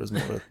about gender is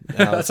more of a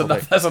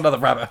That's another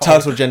rabbit hole.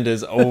 turtle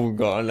genders. Oh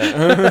god.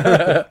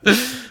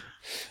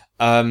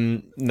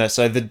 No,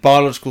 so the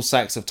biological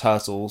sex of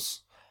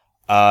turtles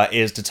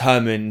is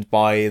determined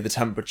by the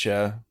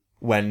temperature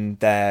when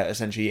they're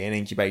essentially in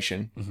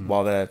incubation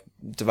while they're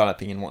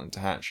developing and wanting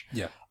to hatch.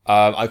 Yeah.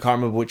 I can't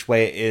remember which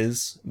way it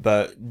is,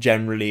 but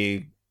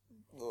generally,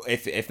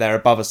 if they're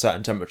above a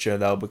certain temperature,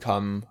 they'll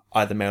become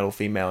either male or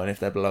female, and if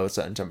they're below a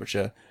certain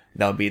temperature,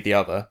 they'll be the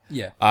other.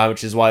 Yeah.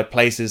 Which is why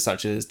places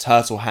such as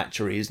turtle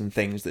hatcheries and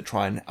things that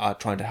are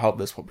trying to help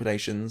those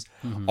populations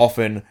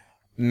often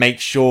make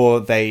sure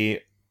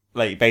they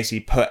like basically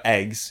put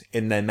eggs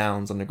in their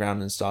mounds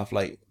underground and stuff,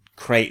 like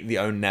create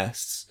their own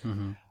nests.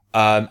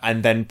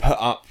 And then put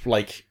up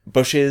like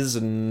bushes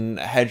and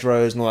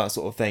hedgerows and all that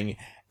sort of thing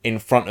in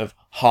front of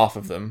half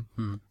of them,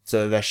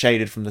 so they're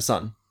shaded from the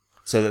sun,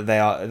 so that they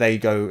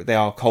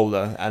are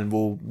colder, and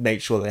will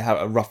make sure they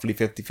have a roughly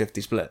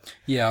 50-50 split.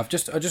 Yeah, I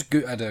just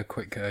had a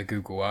quick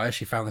Google. I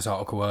actually found this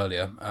article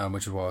earlier,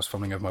 which is why I was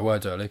fumbling over my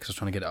words earlier because I was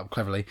trying to get it up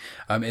cleverly.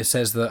 It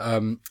says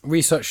that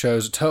research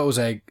shows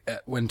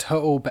when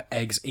turtle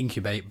eggs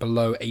incubate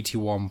below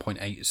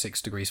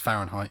 81.86 degrees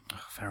Fahrenheit,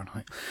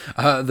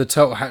 the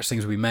turtle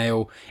hatchlings will be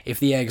male. If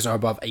the eggs are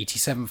above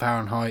 87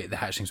 Fahrenheit, the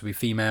hatchlings will be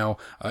female.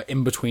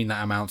 In between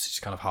that amount, it's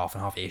kind of half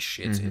and half-ish.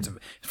 It's a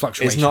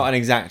fluctuation. It's not an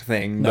exact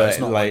thing, No, but it's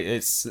not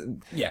it's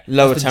yeah.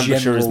 lower It's the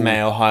temperature is general-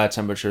 male, higher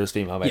temperature is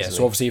female, basically. Yeah,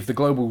 so obviously if the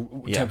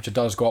global temperature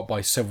does go up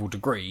by several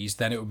degrees,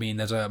 then it would mean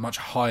there's a much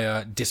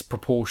higher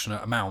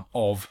disproportionate amount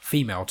of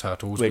female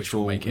turtles, which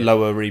will make it...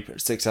 lower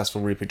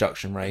successful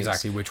reproduction rates.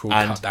 Exactly, which will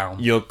and cut down.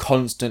 You're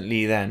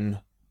constantly then,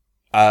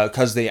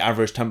 because the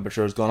average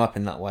temperature has gone up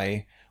in that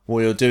way,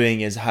 what you're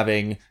doing is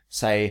having,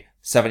 say,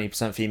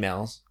 70%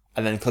 females,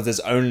 and then because there's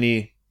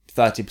only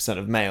 30%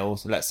 of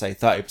males, let's say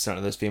 30%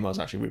 of those females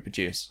actually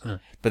reproduce.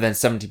 But then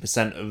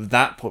 70% of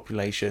that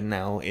population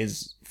now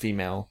is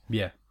female.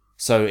 Yeah.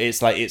 So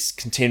it's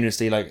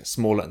continuously like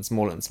smaller and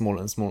smaller and smaller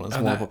and smaller and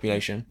smaller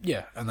population.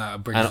 Yeah, and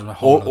that brings And in a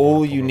whole other all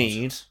lot of you problems.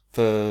 need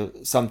for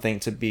something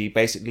to be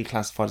basically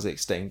classified as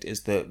extinct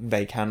is that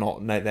they can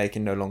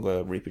no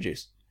longer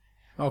reproduce.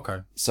 Okay.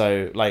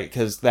 So like,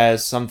 because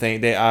there's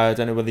something I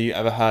don't know whether you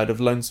ever heard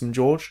of Lonesome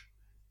George.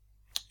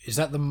 Is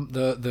that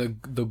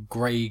the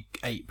grey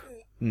ape?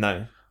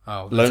 No.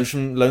 Oh,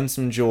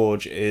 Lonesome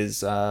George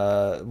is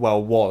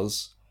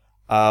was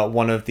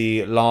one of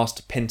the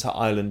last Pinta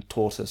Island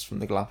tortoise from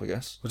the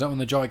Galapagos. was that one of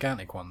the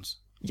gigantic ones?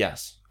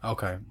 Yes.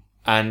 Okay.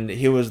 And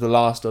he was the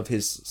last of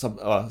his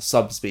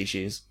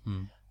subspecies.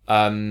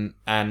 And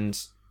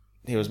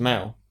he was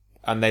male.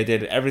 And they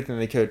did everything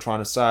they could trying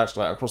to search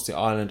like across the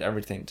island,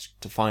 everything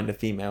to find a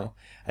female.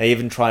 And they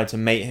even tried to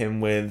mate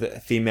him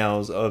with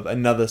females of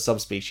another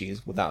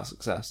subspecies without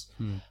success.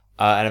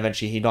 And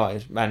eventually he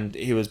died. And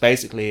he was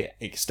basically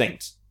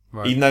extinct.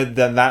 Right. Even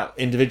though that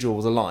individual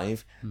was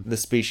alive, the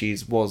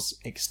species was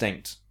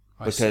extinct.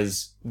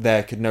 Because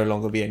there could no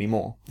longer be any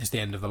more. It's the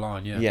end of the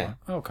line, yeah. Yeah.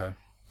 Okay.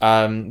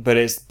 But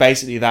it's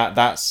basically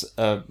that's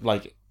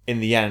like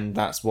in the end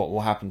that's what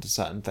will happen to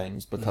certain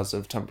things because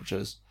of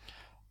temperatures.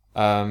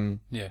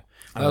 Yeah.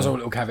 That was a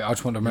little caveat. I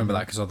just want to remember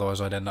that because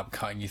otherwise I'd end up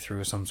cutting you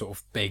through some sort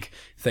of big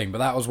thing. But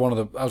that was one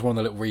of the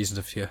little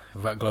reasons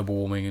about global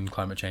warming and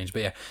climate change.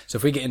 But yeah, so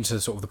if we get into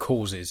sort of the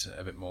causes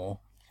a bit more.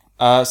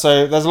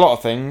 So there's a lot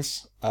of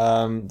things.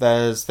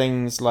 There's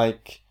things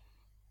like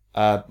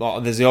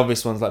there's the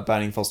obvious ones like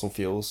burning fossil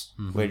fuels,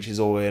 which is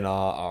all in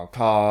our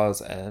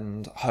cars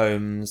and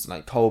homes,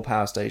 like coal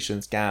power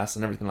stations, gas,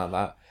 and everything like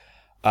that.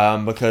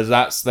 Because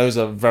those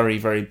are very,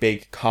 very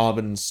big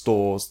carbon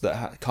stores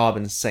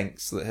carbon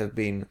sinks that have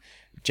been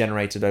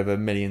generated over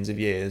millions of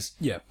years.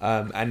 Yeah.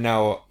 And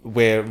now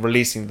we're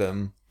releasing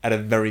them at a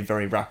very,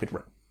 very rapid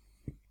rate.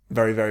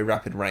 Then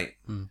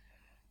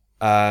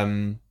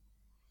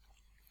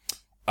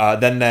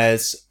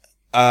there's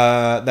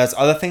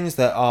other things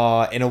that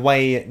are in a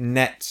way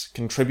net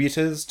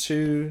contributors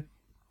to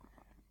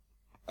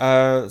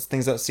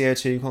things like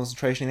CO2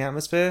 concentration in the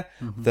atmosphere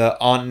that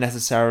aren't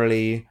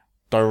necessarily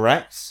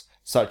direct,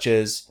 such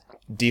as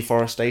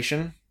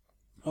deforestation.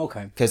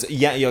 Okay. Because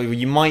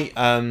you might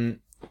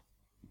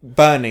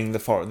burning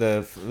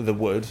the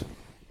wood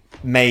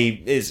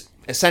is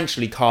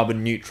essentially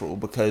carbon neutral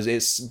because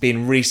it's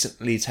been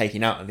recently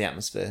taken out of the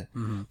atmosphere.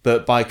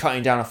 But by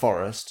cutting down a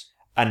forest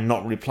and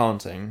not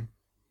replanting,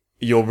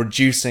 you're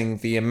reducing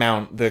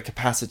the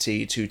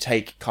capacity to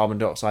take carbon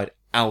dioxide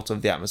out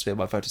of the atmosphere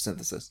by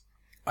photosynthesis.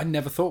 I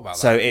never thought about that.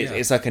 So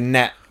it's like a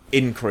net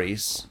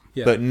increase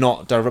but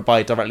not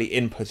by directly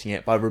inputting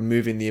it, by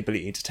removing the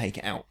ability to take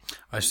it out.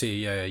 I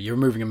see. Yeah, you're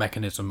removing a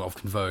mechanism of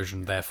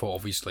conversion. Therefore,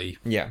 obviously,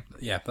 Yeah.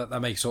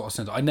 that makes sort of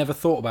sense. I never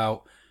thought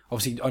about.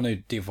 Obviously, I know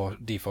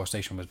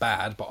deforestation was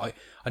bad, but I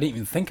didn't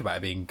even think about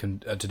it being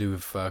to do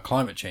with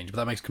climate change. But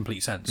that makes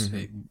complete sense.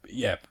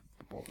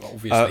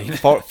 Obviously.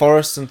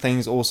 Forests and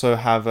things also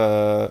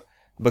have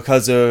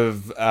because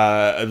of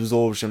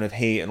absorption of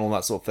heat and all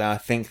that sort of thing. I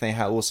think they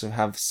also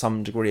have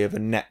some degree of a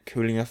net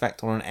cooling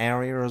effect on an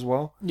area as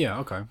well. Yeah.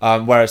 Okay.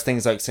 Whereas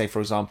things like, say,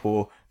 for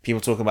example,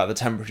 people talk about the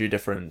temperature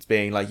difference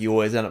being like you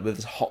always end up with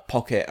this hot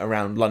pocket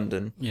around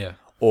London. Yeah.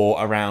 Or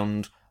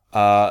around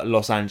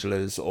Los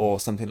Angeles or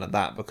something like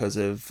that because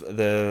of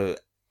the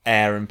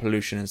air and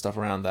pollution and stuff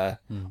around there,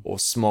 or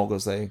smog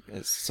as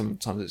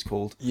sometimes it's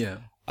called. Yeah.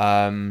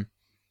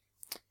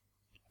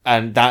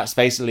 And that's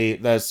basically,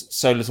 there's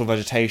so little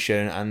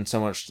vegetation and so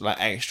much like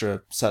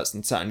extra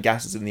certain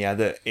gases in the air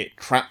that it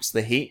traps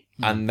the heat,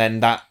 and then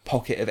that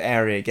pocket of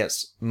area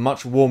gets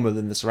much warmer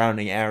than the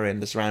surrounding area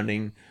and the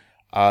surrounding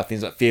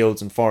things like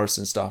fields and forests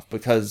and stuff,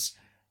 because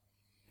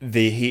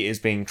the heat is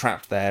being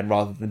trapped there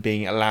rather than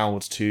being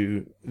allowed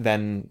to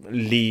then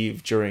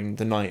leave during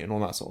the night and all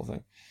that sort of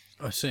thing.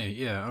 I see.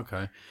 Yeah.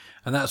 Okay.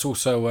 And that's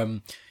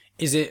also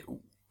is it,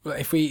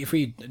 if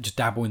we just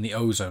dabble in the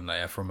ozone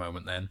layer for a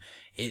moment, then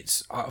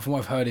it's from what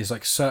I've heard is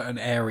like certain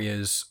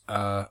areas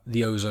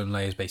the ozone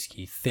layer is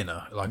basically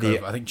thinner. Like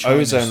I think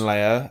China's... ozone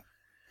layer,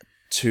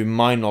 to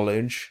my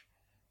knowledge,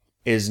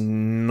 is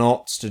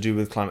not to do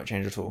with climate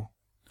change at all.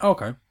 Oh,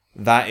 okay.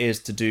 That is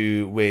to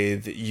do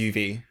with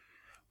UV.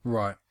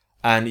 Right.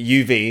 And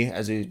UV,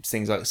 as in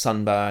things like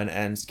sunburn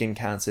and skin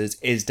cancers,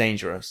 is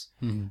dangerous.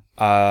 Mm-hmm.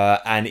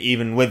 And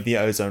even with the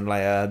ozone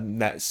layer,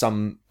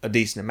 a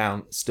decent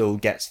amount still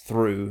gets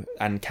through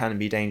and can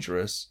be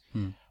dangerous.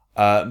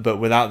 But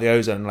without the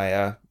ozone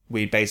layer,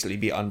 we'd basically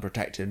be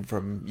unprotected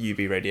from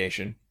UV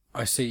radiation.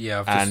 I see,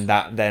 yeah. And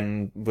that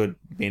then would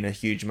mean a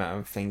huge amount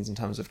of things in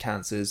terms of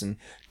cancers and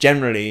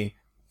generally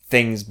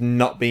things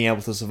not being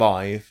able to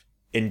survive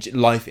in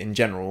life in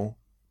general,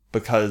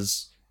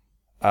 because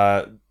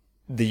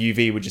the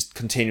UV would just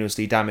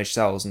continuously damage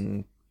cells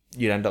and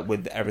you'd end up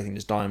with everything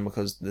just dying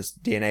because this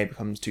DNA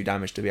becomes too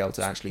damaged to be able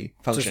to actually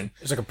function.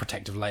 So it's like a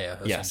protective layer,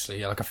 essentially.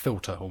 Yes. Yeah, like a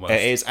filter almost.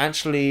 It is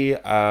actually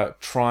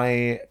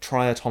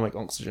triatomic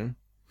oxygen.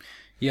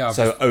 Yeah.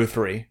 So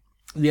O3.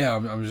 Yeah,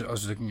 I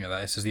was looking at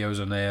that. It says the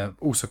ozone layer,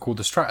 also called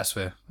the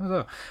stratosphere,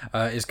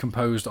 is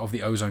composed of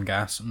the ozone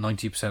gas,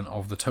 90%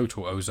 of the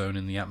total ozone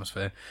in the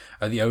atmosphere.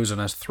 The ozone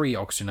has 3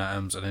 oxygen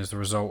atoms and is the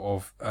result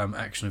of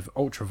action of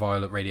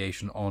ultraviolet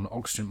radiation on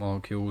oxygen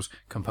molecules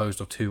composed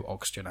of 2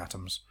 oxygen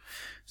atoms.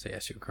 So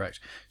yes, you're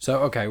correct. So,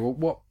 okay,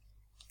 well,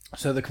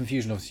 so the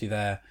confusion obviously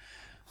there,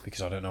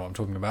 because I don't know what I'm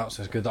talking about,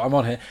 so it's good that I'm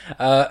on here.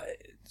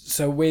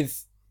 So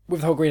with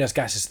the whole greenhouse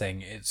gases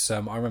thing, it's I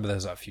remember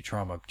there's that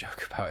Futurama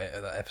joke about it,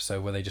 that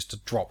episode where they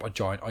just drop a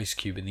giant ice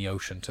cube in the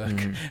ocean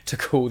to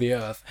cool the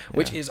Earth,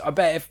 which is, I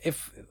bet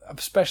if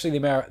especially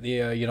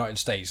the United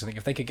States, I think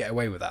if they could get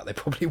away with that, they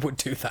probably would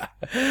do that.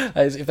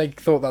 If they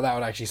thought that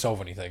would actually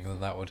solve anything, then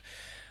that would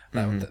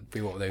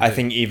be what they would do. I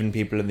think even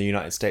people in the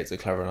United States are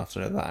clever enough to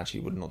know that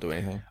actually would not do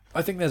anything.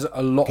 I think there's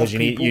a lot of people...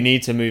 Because you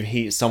need to move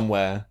heat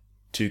somewhere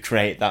to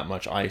create that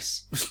much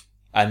ice,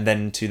 and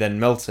then to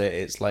melt it,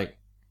 it's like,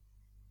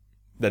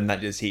 then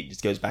that heat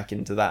just goes back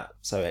into that.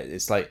 So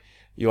it's like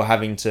you're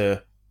having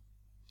to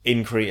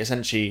increase,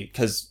 essentially,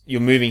 because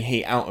you're moving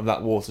heat out of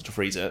that water to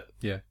freeze it.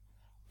 Yeah.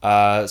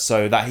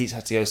 So that heat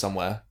has to go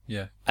somewhere.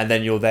 Yeah. And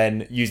then you're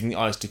then using the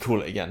ice to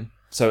cool it again.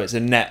 So it's a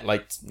net,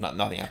 like,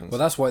 nothing happens. Well,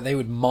 that's why they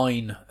would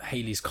mine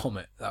Halley's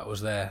Comet. That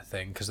was their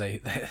thing, because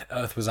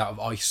Earth was out of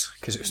ice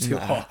because it was too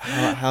hot.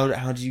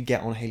 How do you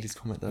get on Halley's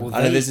Comet, though? Well,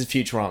 I know this is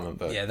Futurama,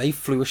 but... Yeah, they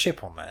flew a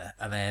ship on there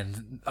and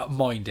then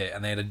mined it,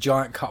 and they had a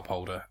giant cup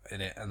holder in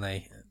it, and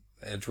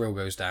a drill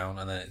goes down,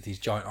 and then these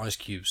giant ice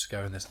cubes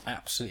go in this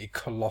absolutely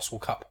colossal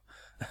cup.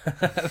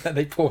 And then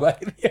they pour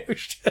that in the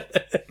ocean.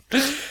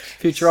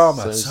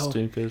 Futurama. So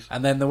stupid.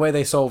 And then the way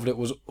they solved it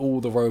was all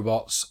the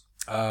robots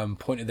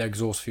pointed their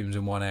exhaust fumes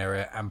in one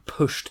area and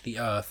pushed the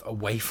Earth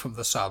away from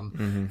the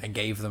sun and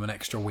gave them an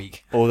extra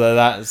week. Although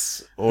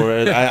as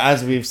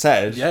we've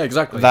said, yeah,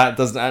 exactly, that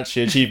doesn't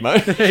actually achieve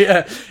much.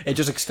 Yeah, it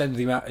just extends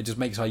the amount. It just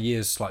makes our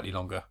years slightly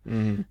longer.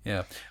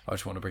 Yeah, I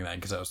just want to bring that in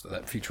because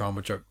that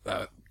Futurama joke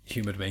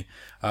humoured me.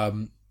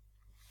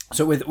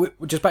 So with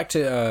just back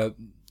to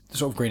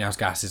sort of greenhouse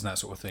gases and that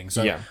sort of thing.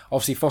 So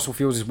obviously fossil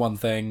fuels is one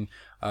thing,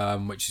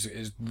 which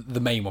is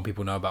the main one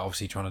people know about,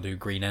 obviously trying to do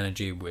green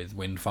energy with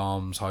wind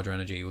farms, hydro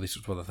energy, all these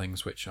sorts of other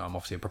things, which I'm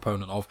obviously a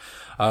proponent of.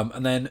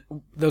 And then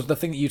there's the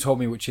thing that you told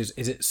me, which is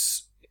it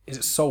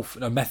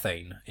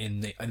methane in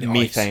the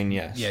methane,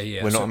 ice? Yes.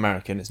 Yeah. We're not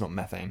American, it's not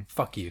methane.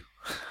 Fuck you.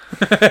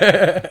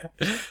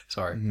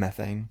 Sorry.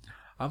 Methane.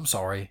 I'm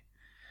sorry.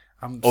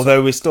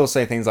 Although we still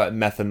say things like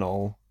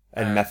methanol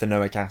and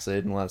methanoic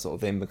acid and all that sort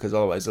of thing, because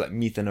otherwise it's like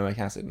methanoic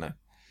acid, no.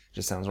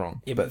 just sounds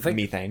wrong. Yeah, but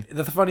methane.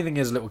 The funny thing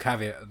is, a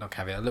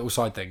little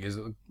side thing is,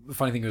 the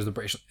funny thing is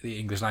the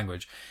English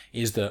language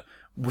is that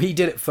we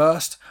did it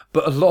first,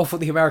 but a lot of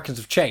what the Americans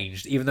have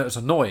changed, even though it's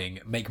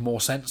annoying, make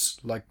more sense,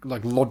 like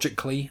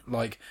logically,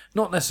 like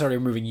not necessarily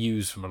removing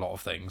U's from a lot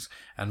of things,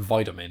 and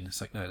vitamin,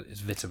 it's like, no, it's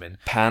vitamin.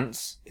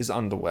 Pants is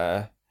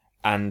underwear,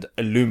 and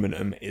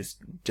aluminum is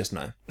just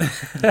no.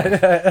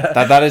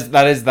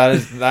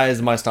 that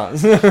is my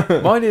stance.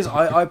 Mine is,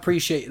 I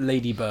appreciate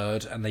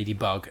ladybird and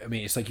ladybug. I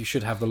mean, it's like you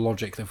should have the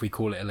logic that if we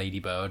call it a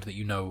ladybird, that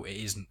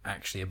it isn't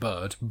actually a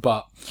bird,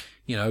 but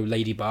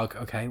ladybug,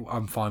 okay,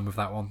 I'm fine with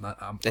that one.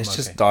 I'm it's okay.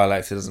 just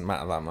dialect, it doesn't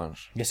matter that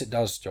much. Yes, it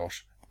does,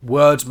 Josh.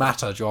 Words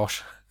matter,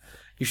 Josh.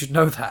 You should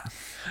know that.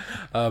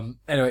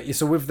 Anyway,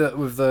 so with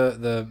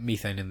the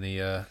methane in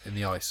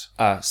the ice.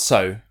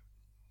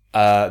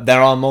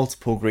 There are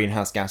multiple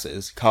greenhouse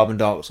gases. Carbon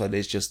dioxide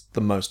is just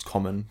the most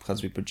common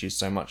because we produce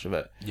so much of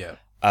it. Yeah.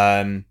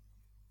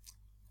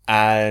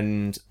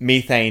 And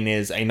methane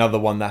is another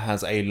one that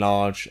has a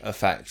large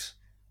effect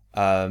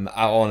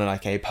on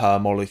like a per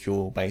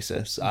molecule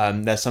basis.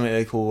 There's something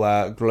they call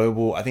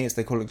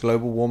they call it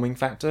global warming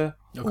factor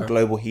or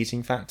global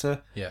heating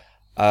factor. Yeah.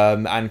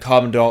 And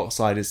carbon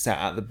dioxide is set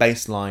at the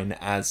baseline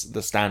as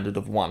the standard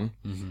of 1.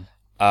 Mm-hmm.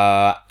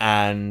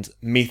 And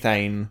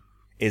methane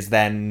is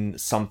then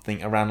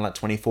something around like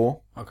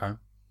 24. Okay.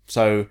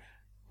 So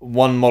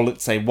one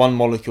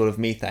molecule of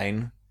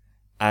methane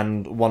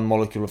and one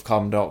molecule of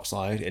carbon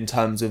dioxide, in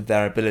terms of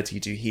their ability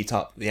to heat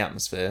up the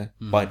atmosphere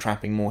by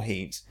trapping more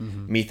heat,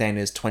 methane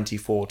is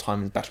 24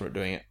 times better at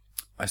doing it.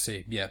 I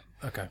see. Yeah.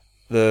 Okay.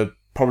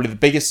 Probably the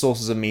biggest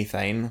sources of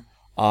methane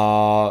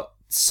are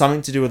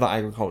something to do with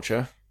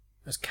agriculture.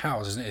 It's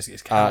cows, isn't it?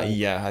 It's cow.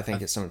 Yeah, I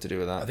think it's something to do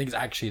with that. I think it's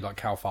actually like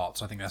cow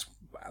farts. I think that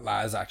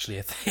is actually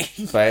a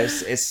thing. But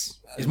it's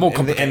more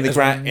complicated. In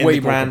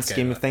the grand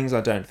scheme of things, I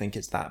don't think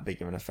it's that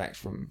big of an effect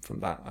from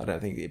that. I don't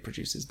think it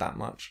produces that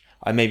much.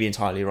 I may be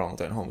entirely wrong.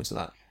 Don't hold me to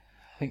that.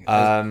 I think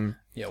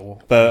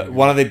but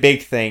one of the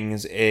big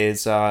things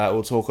is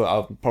I'll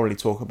probably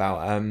talk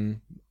about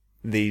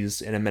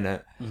these in a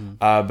minute.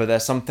 But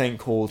there's something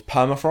called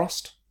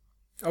permafrost.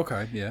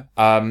 Okay. Yeah.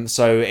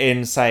 So in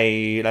let's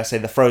say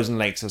the frozen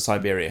lakes of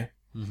Siberia.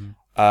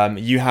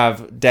 You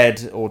have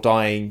dead or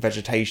dying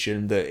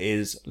vegetation that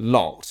is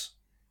locked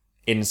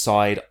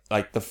inside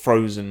like the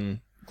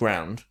frozen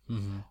ground.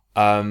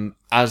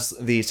 As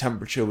the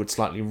temperature would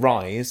slightly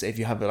rise, if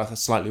you have like a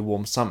slightly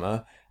warm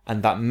summer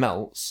and that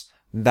melts,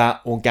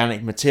 that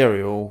organic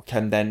material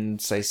can then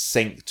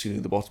sink to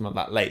the bottom of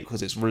that lake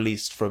because it's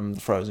released from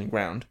the frozen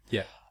ground.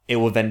 Yeah. It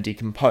will then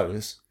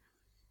decompose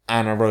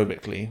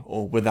anaerobically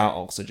or without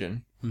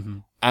oxygen.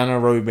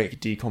 Anaerobic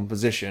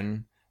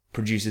decomposition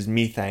produces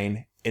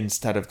methane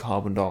instead of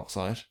carbon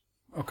dioxide.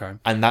 Okay.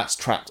 And that's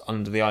trapped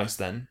under the ice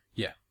then.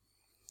 Yeah.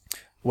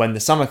 When the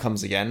summer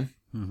comes again,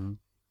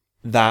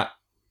 the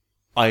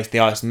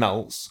ice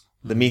melts,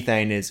 the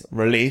methane is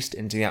released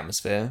into the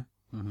atmosphere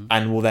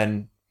and will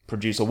then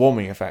produce a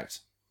warming effect,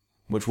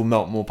 which will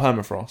melt more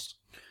permafrost.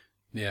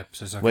 Yeah.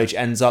 So it's which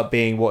ends up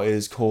being what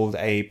is called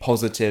a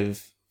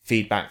positive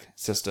feedback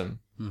system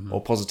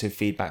or positive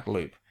feedback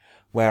loop.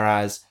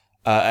 Whereas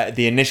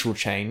the initial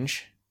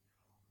change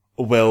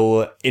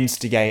will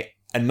instigate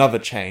another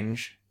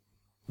change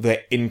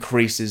that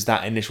increases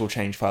that initial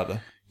change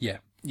further. Yeah.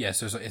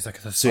 So it's like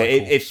a cycle. So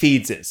it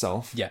feeds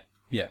itself. Yeah.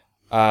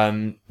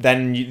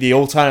 Then the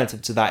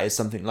alternative to that is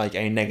something like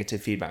a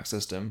negative feedback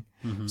system.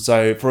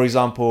 So, for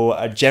example,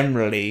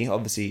 generally,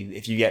 obviously,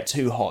 if you get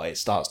too hot, it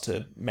starts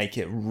to make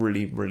it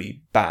really,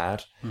 really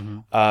bad.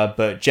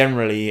 But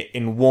generally,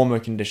 in warmer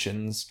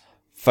conditions,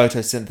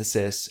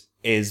 photosynthesis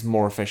is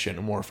more efficient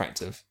and more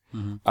effective.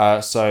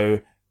 So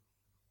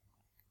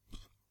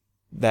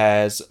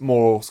there's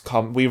more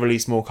we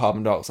release more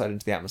carbon dioxide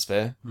into the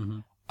atmosphere.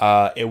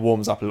 It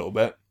warms up a little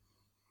bit.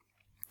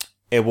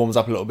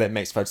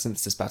 Makes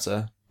photosynthesis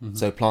better.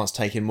 So plants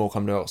take in more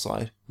carbon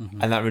dioxide,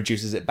 and that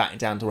reduces it back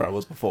down to where it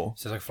was before.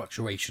 So it's like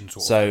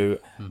fluctuations. So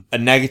a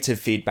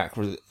negative feedback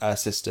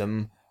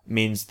system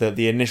means that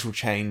the initial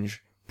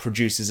change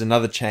produces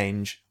another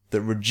change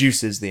that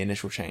reduces the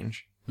initial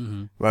change.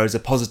 Whereas a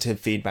positive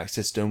feedback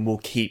system will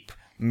keep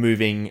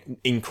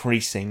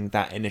increasing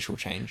that initial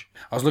change.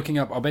 I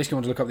basically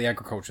want to look up the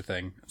agriculture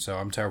thing, so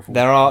I'm terrible.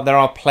 There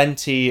are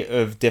plenty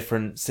of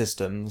different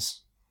systems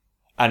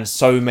and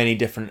so many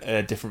different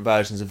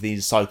versions of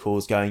these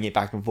cycles going it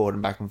back and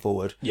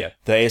forward. Yeah.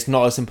 That it's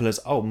not as simple as,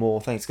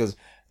 more things, because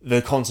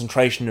the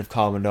concentration of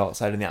carbon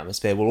dioxide in the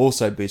atmosphere will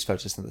also boost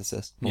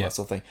photosynthesis, that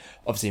sort of thing.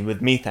 Obviously,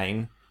 with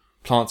methane,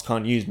 plants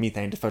can't use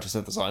methane to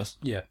photosynthesize.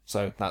 Yeah.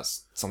 So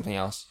that's something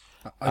else.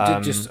 I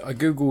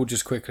googled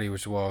just quickly,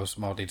 which was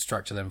mildly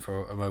distracted them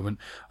for a moment.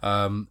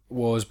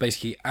 Was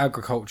basically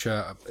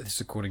agriculture. This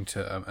is according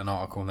to an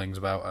article and things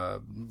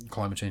about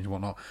climate change and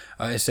whatnot.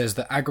 It says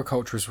that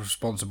agriculture is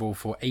responsible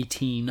for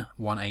 18%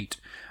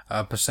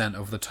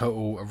 of the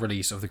total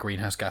release of the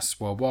greenhouse gases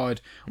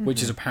worldwide,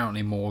 which is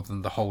apparently more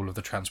than the whole of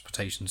the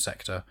transportation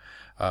sector.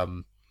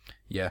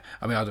 Yeah,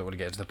 I mean, I don't want to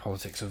get into the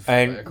politics of.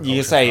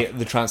 You say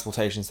the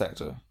transportation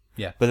sector.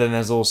 Yeah. But then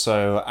there's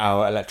also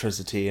our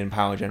electricity and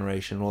power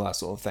generation, all that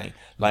sort of thing.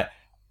 Like,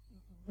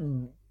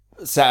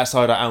 set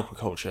aside our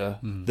agriculture,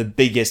 the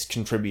biggest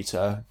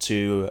contributor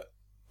to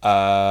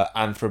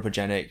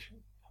anthropogenic,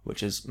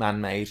 which is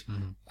man-made,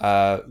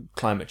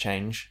 climate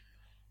change,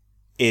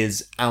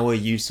 is our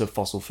use of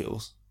fossil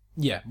fuels.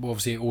 Yeah, well,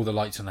 obviously, all the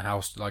lights in the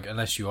house, like,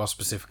 unless you are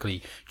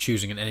specifically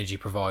choosing an energy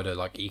provider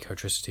like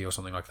Ecotricity or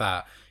something like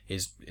that,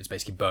 it's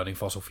basically burning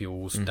fossil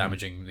fuels,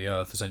 damaging the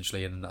earth,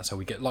 essentially, and that's how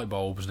we get light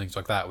bulbs and things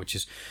like that, which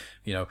is,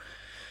 you know,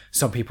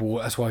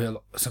 that's why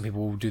some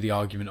people do the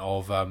argument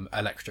of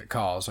electric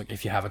cars. Like,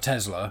 if you have a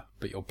Tesla,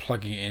 but you're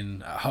plugging it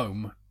in at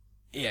home,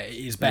 yeah, it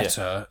is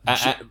better,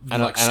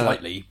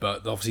 slightly,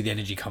 but obviously the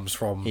energy comes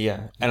from...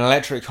 Yeah, an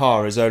electric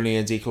car is only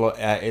as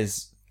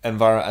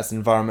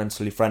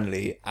environmentally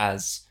friendly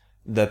as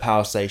the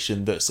power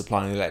station that's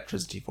supplying the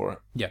electricity for it.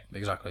 Yeah,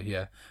 exactly.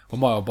 Yeah. Well,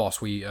 my old boss,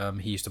 he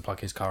used to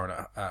plug his car in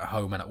at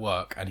home and at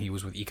work, and he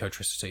was with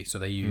Ecotricity, so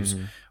they use.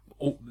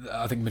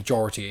 I think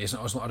majority is. I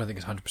don't think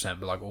it's 100%,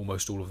 but like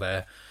almost all of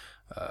their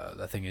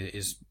thing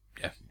is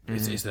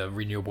the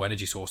renewable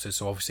energy sources.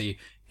 So obviously,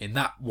 in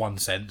that one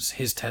sense,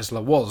 his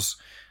Tesla was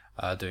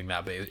doing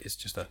that, but it's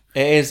just a.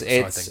 It's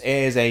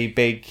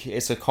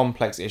a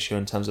complex issue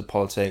in terms of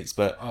politics,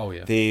 but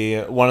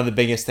one of the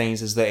biggest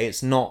things is that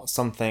it's not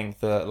something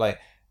that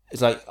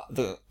it's like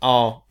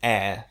our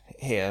air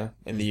here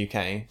in the UK.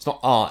 It's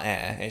not our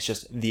air. It's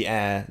just the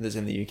air that's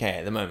in the UK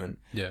at the moment.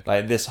 Yeah.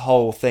 Like, this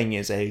whole thing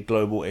is a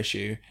global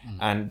issue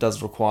and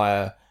does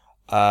require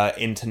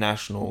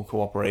international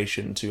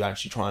cooperation to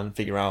actually try and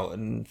figure out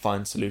and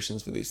find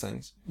solutions for these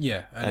things.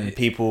 Yeah. And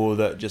people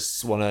that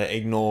just want to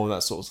ignore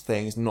that sort of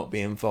things, not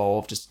be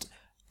involved, just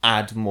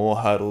add more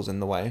hurdles in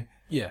the way.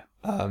 Yeah.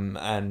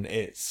 And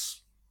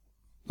it's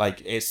not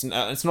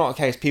a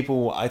case.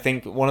 People, I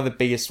think one of the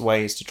biggest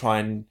ways to try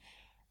and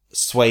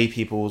sway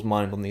people's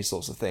mind on these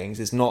sorts of things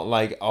is not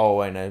like,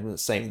 oh, I know,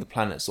 saving the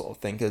planet sort of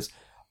thing, because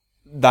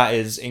that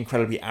is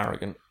incredibly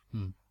arrogant.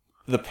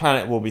 The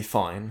planet will be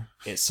fine.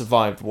 It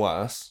survived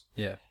worse.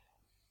 Yeah.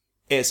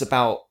 It's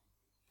about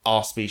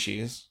our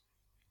species.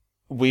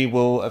 We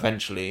will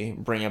eventually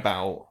bring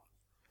about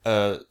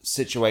a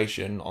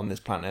situation on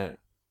this planet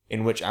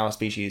in which our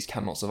species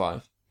cannot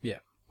survive. Yeah.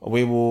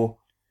 We will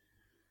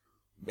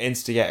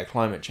instigate a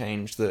climate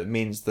change that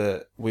means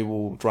that we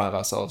will drive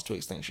ourselves to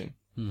extinction.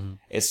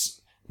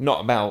 It's not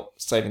about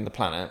saving the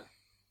planet.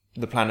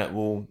 The planet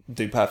will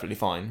do perfectly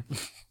fine,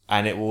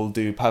 and it will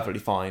do perfectly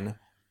fine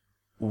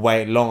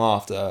way long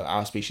after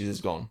our species is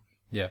gone.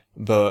 Yeah.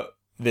 But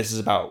this is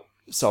about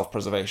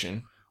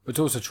self-preservation. It's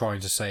also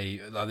trying to say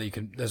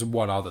that there's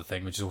one other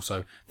thing, which is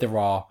also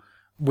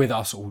with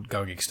us all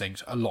going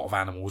extinct, a lot of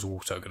animals are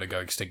also going to go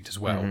extinct as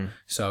well.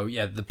 So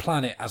yeah, the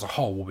planet as a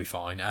whole will be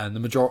fine, and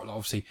the majority,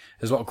 obviously,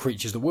 there's a lot of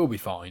creatures that will be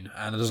fine,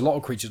 and there's a lot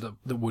of creatures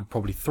that would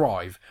probably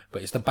thrive,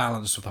 but it's the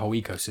balance of the whole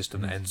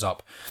ecosystem that ends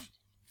up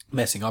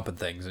messing up and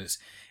things. And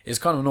it's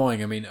kind of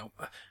annoying. I mean,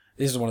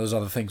 this is one of those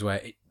other things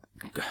where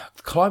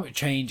climate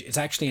change, it's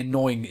actually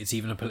annoying it's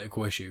even a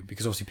political issue,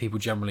 because obviously people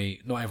generally,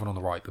 not everyone on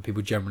the right, but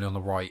people generally on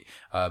the right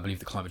believe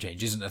that climate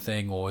change isn't a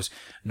thing, or is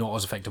not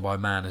as affected by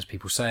man as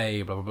people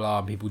say, blah blah blah,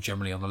 and people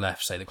generally on the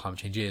left say that climate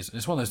change is. And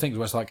it's one of those things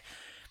where it's like,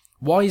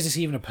 why is this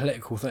even a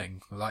political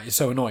thing? Like, it's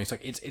so annoying. It's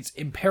like it's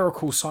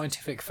empirical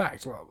scientific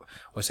fact. Well,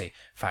 I say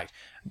fact,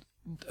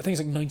 I think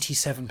it's like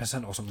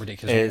 97% or something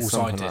ridiculous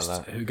of all scientists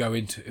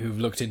who've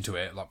looked into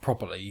it like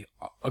properly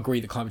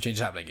agree that climate change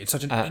is happening. It's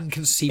such an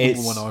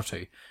inconceivable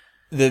minority.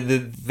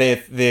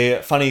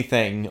 The funny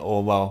thing,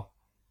 or well,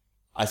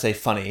 I say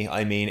funny,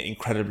 I mean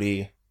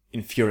incredibly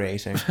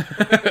infuriating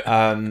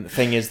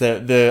thing is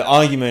that the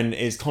argument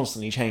is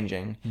constantly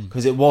changing,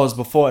 because it was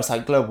before, it's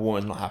like global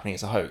warming is not happening,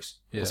 it's a hoax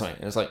or something.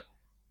 And it's like,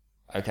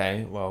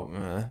 okay, well,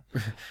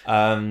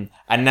 and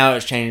now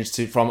it's changed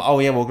from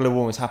global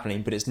warming is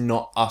happening, but it's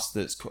not us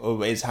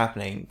is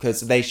happening,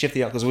 because they shift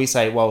because we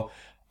say, well,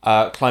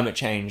 climate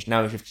change,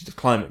 now we've shifted to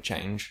climate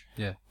change.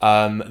 Yeah.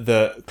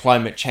 The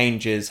climate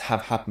changes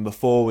have happened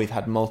before, we've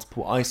had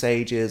multiple ice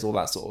ages, all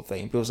that sort of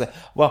thing. People say,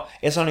 well,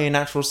 it's only a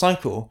natural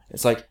cycle.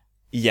 It's like,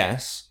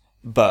 yes,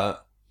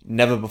 but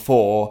never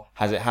before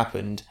has it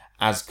happened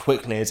as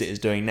quickly as it is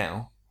doing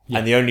now. Yeah.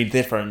 And the only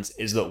difference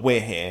is that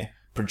we're here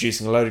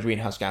producing a load of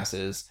greenhouse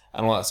gases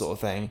and all that sort of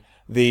thing.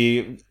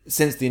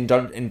 Since the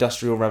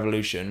Industrial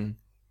Revolution,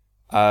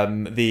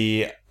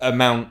 the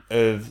amount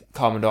of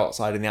carbon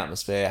dioxide in the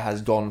atmosphere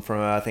has gone from,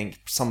 I think,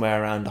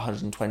 somewhere around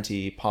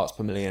 120 parts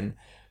per million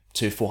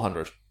to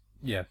 400.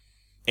 Yeah.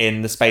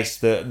 In the space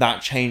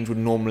that change would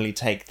normally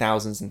take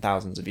thousands and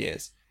thousands of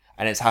years.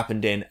 And it's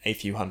happened in a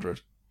few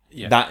hundred.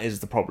 Yeah. That is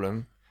the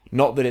problem.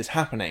 Not that it's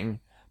happening,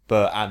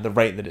 but at the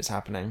rate that it's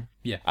happening.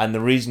 Yeah. And the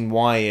reason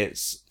why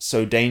it's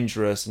so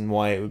dangerous and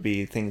why it would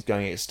be things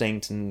going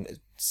extinct and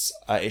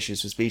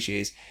issues for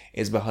species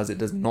is because it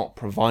does not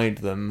provide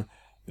them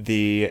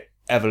the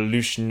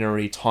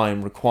evolutionary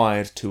time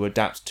required to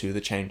adapt to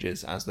the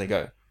changes as they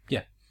go.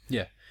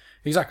 Yeah,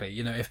 exactly.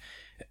 You know,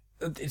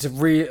 This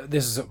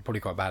is probably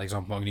quite a bad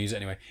example, but I'm going to use it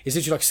anyway. It's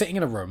literally like sitting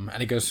in a room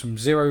and it goes from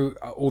 0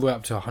 all the way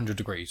up to 100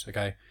 degrees,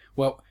 okay?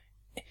 Well,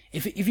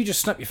 if you just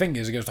snap your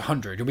fingers, it goes to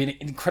 100, you'll be in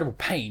incredible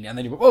pain, and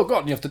then you go, oh God,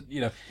 and you have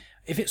to,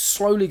 if it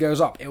slowly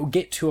goes up, it will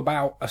get to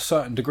about a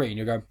certain degree, and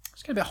you'll go,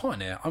 it's getting a bit hot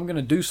in here, I'm going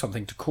to do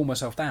something to cool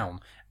myself down.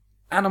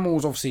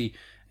 Animals, obviously,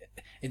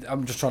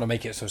 I'm just trying to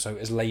make it so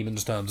as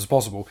layman's terms as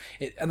possible,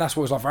 and that's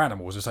what it's like for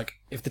animals. It's like,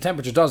 if the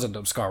temperature does end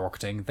up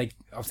skyrocketing, they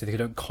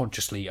don't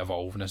consciously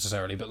evolve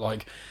necessarily, but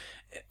like,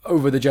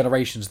 over the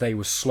generations they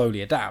will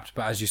slowly adapt.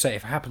 But as you say,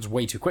 if it happens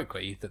way too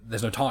quickly,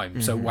 there's no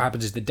time. So what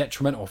happens is the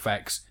detrimental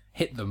effects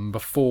hit them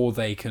before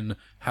they can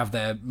have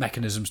their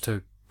mechanisms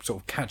to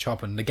sort of catch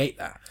up and negate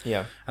that.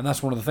 Yeah. And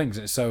that's one of the things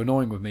that's so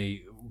annoying with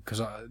me,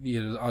 because I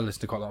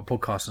listen to quite a lot of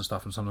podcasts and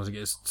stuff, and sometimes it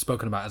gets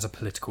spoken about as a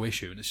political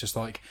issue, and it's just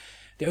like,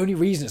 the only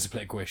reason it's a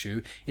political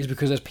issue is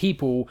because there's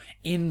people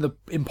in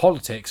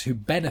politics who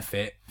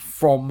benefit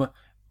from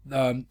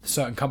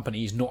certain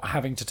companies not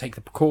having to take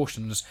the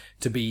precautions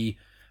to be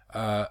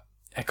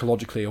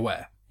ecologically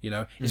aware.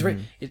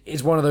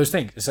 It's one of those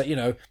things. It's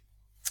like,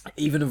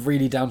 even of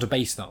really down to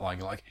base that line,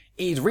 like,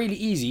 it's really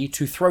easy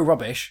to throw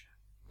rubbish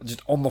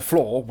just on the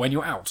floor when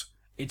you're out.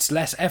 It's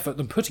less effort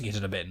than putting it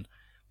in a bin,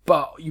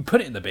 but you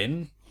put it in the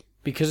bin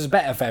because it's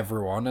better for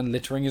everyone, and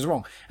littering is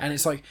wrong. And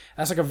it's like,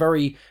 that's like a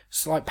very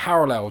slight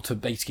parallel to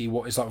basically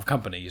what it's like with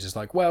companies. It's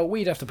like, well,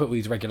 we'd have to put all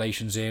these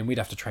regulations in, we'd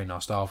have to train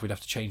our staff, we'd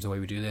have to change the way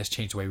we do this,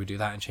 change the way we do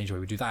that, and change the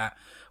way we do that.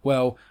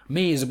 Well,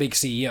 me as a big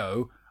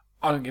CEO,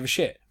 I don't give a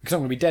shit, because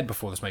I'm going to be dead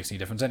before this makes any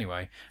difference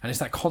anyway. And it's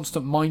that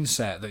constant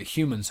mindset that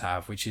humans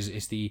have, which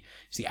is the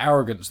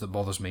arrogance that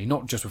bothers me,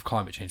 not just with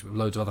climate change, but with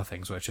loads of other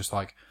things, where it's just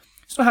like,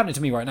 it's not happening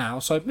to me right now,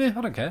 so I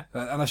don't care.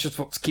 And that's just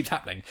what keeps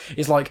happening.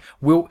 It's like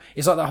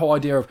that whole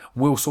idea of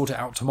we'll sort it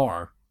out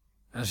tomorrow.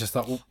 And it's just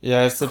that.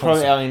 Yeah, it's the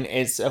problem. I mean,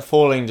 it's a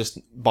falling just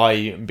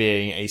by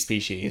being a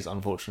species,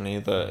 unfortunately,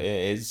 that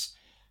it is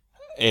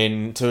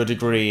to a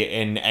degree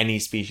in any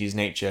species'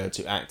 nature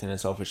to act in a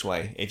selfish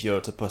way, if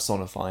you're to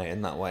personify it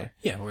in that way.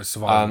 Yeah, well, it's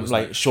survival.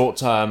 Like short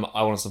term,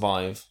 I want to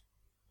survive.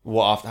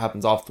 What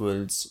happens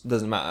afterwards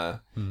doesn't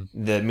matter.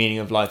 The meaning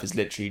of life is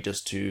literally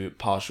just to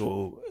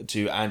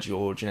add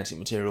your genetic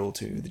material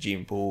to the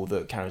gene pool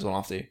that carries on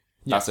after you.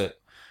 Yeah. That's it.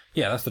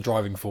 Yeah, that's the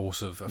driving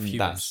force of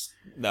humans.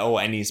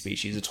 Or any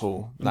species at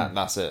all.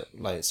 That's it.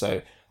 Like,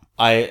 so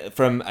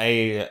from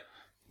a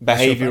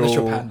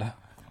behavioral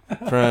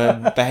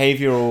from a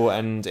behavioral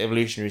and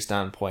evolutionary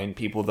standpoint,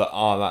 people that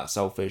are that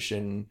selfish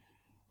and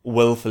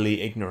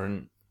willfully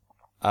ignorant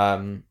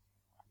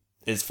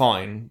is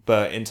fine,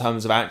 but in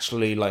terms of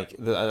actually, like,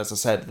 as I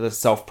said, the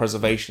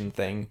self-preservation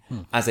thing,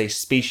 as a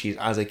species,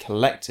 as a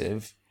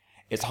collective,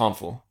 it's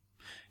harmful.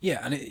 Yeah,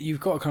 and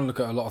you've got to kind of look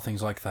at a lot of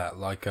things like that.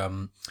 Like,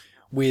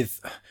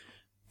 with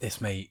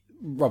this may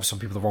rub some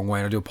people the wrong way,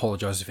 and I do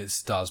apologise if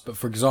it does, but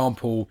for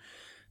example,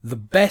 the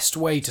best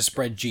way to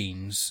spread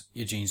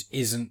your genes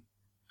isn't,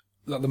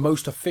 like, the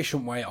most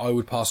efficient way I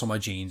would pass on my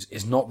genes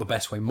is not the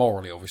best way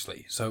morally,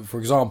 obviously. So, for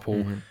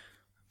example,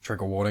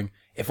 trigger warning,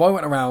 if I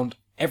went around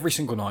every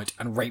single night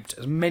and raped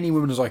as many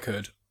women as I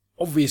could,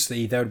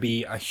 obviously there would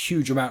be a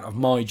huge amount of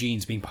my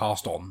genes being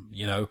passed on,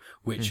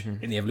 which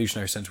in the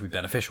evolutionary sense would be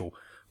beneficial.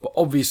 But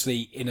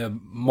obviously in a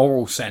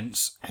moral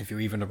sense, if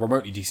you're even a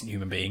remotely decent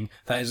human being,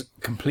 that is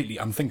completely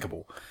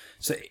unthinkable.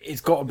 So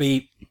it's got to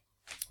be,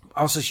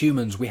 us as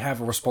humans, we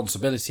have a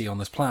responsibility on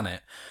this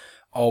planet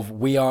of,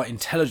 we are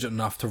intelligent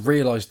enough to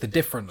realise the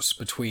difference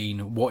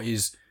between what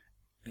is,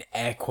 in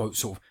air quotes,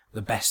 sort of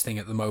the best thing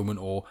at the moment,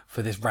 or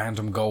for this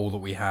random goal that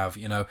we have,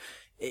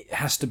 it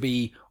has to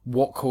be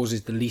what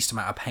causes the least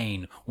amount of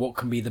pain, what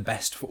can be the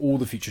best for all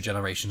the future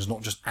generations,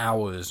 not just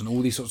ours, and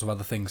all these sorts of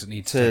other things that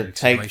need to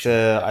take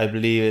I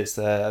believe it's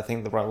I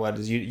think the right word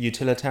is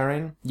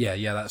utilitarian. Yeah,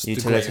 that's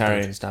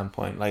utilitarian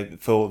standpoint, like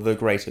for the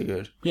greater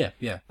good.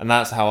 Yeah. And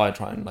that's how I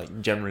try and,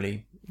 like,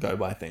 generally go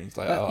by things.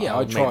 Like,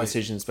 I make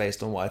decisions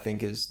based on what I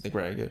think is the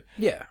greater good.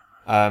 Yeah.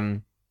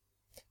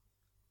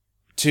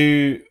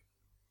 To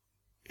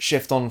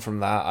shift on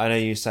from that, I know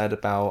you said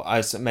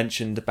I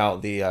mentioned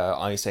about the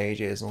ice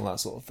ages and all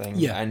that sort of thing.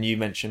 Yeah. And you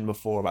mentioned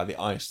before about the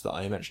ice that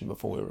I mentioned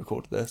before we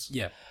recorded this.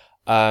 Yeah.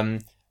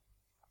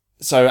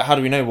 So how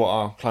do we know what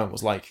our climate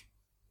was like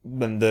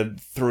when the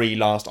 3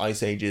 last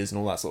ice ages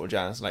and all that sort of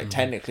jazz? Like,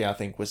 technically, I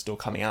think we're still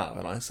coming out of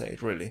an ice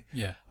age, really.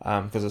 Yeah.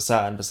 Because a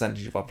certain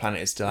percentage of our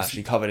planet is still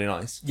actually covered in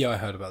ice. Yeah, I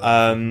heard about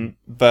that.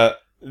 But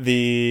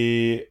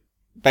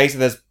basically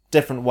there's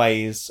different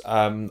ways.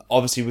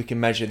 Obviously, we can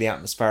measure the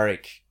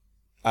atmospheric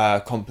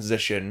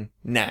composition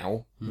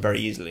now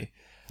very easily.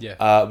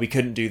 Yeah. We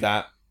couldn't do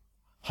that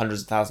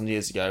hundreds of thousands of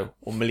years ago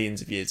or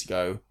millions of years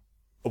ago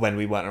when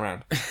we weren't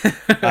around.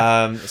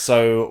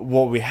 So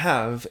what we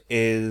have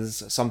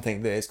is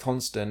something that is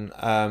constant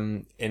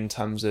in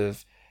terms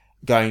of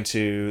going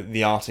to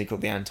the Arctic or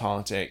the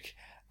Antarctic,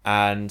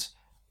 and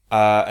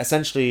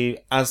essentially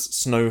as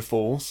snow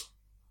falls,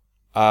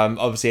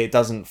 obviously it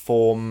doesn't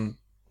form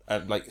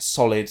like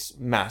solid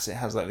mass. It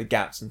has like the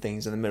gaps and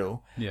things in the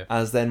middle. Yeah.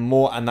 As then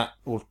more, and that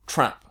will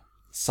trap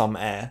some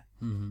air.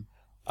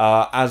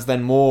 As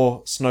then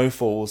more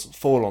snowfalls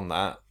fall on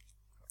that,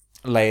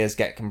 layers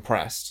get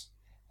compressed,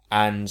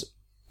 and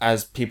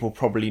as people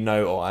probably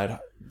know, or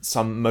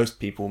most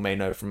people may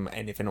know from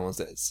if anyone's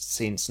that's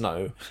seen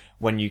snow,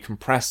 when you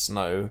compress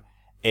snow,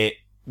 it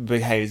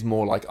behaves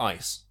more like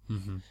ice.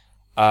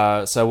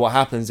 So what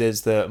happens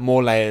is that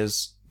more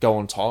layers go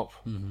on top,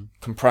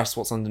 compress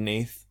what's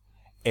underneath,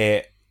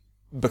 it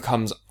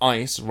becomes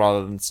ice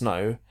rather than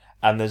snow,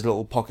 and those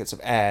little pockets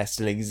of air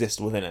still exist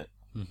within it.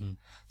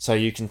 So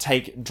you can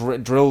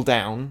drill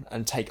down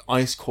and take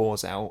ice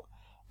cores out,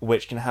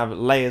 which can have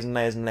layers and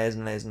layers and layers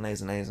and layers and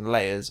layers and layers and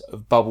layers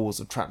of bubbles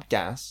of trapped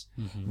gas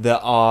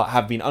that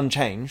have been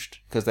unchanged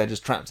because they're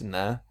just trapped in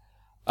there,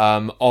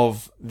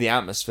 of the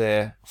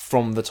atmosphere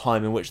from the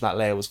time in which that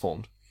layer was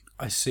formed.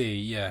 I see,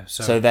 yeah.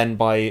 So then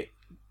by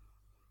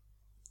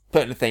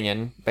putting the thing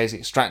in, basically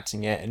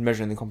extracting it and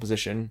measuring the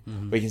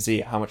composition, we can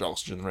see how much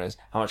oxygen there is,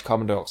 how much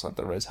carbon dioxide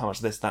there is, how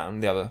much this, that,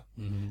 and the other.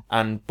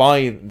 And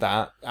by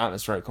that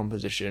atmospheric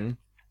composition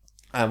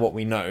and what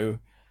we know,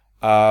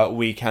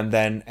 we can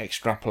then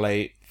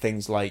extrapolate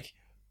things like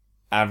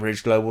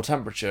average global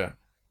temperature,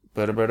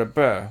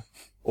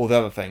 all the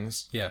other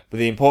things. Yeah. But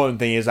the important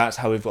thing is that's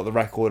how we've got the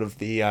record of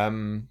the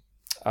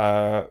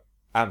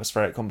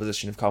atmospheric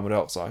composition of carbon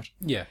dioxide.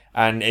 Yeah.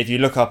 And if you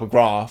look up a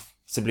graph,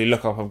 simply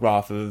look up a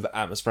graph of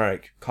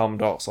atmospheric carbon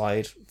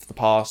dioxide for the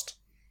past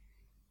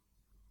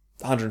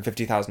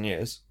 150,000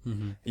 years,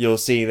 you'll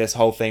see this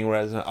whole thing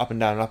where it's up and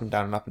down, up and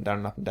down, and up and down,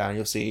 and up and down.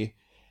 You'll see,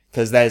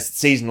 because there's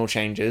seasonal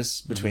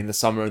changes between the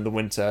summer and the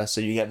winter,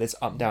 so you get this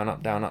up, down,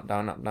 up, down, up,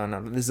 down, up, down,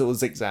 up, this little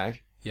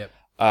zigzag. Yep.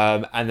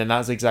 And then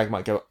that zigzag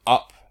might go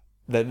up.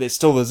 There's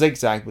still the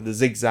zigzag, but the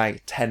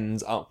zigzag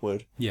tends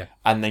upward. Yeah.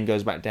 And then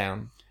goes back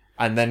down.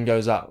 And then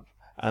goes up.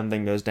 And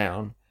then goes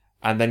down.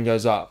 And then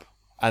goes up.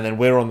 And then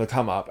we're on the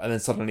come up. And then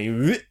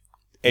suddenly,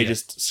 it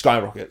just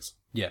skyrockets.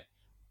 Yeah.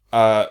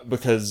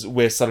 Because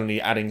we're suddenly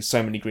adding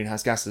so many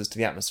greenhouse gases to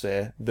the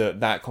atmosphere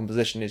that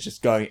composition is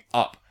just going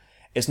up.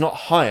 It's not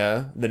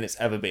higher than it's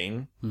ever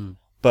been,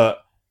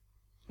 but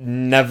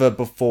never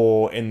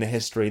before in the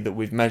history that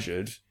we've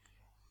measured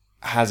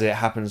has it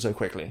happened so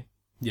quickly.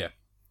 Yeah.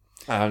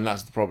 And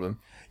that's the problem.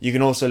 You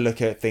can also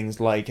look at things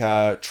like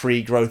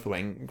tree growth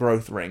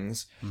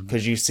rings,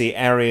 because you see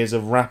areas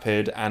of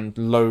rapid and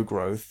low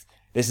growth.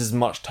 This is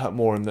much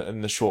more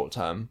in the short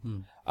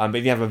term. But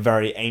if you have a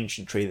very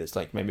ancient tree that's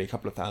like maybe a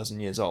couple of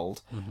thousand years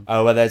old,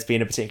 where there's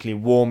been a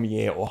particularly warm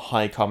year or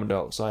high carbon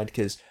dioxide,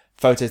 because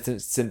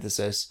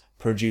photosynthesis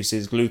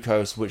produces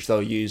glucose, which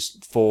they'll use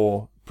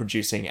for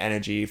producing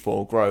energy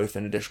for growth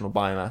and additional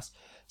biomass.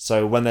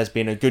 So when there's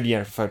been a good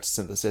year for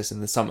photosynthesis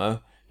in the summer,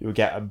 you'll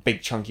get a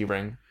big chunky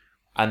ring,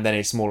 and then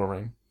a smaller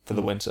ring for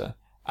the winter,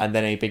 and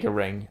then a bigger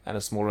ring and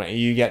a smaller ring.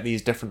 You get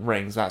these different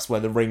rings. That's where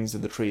the rings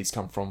of the trees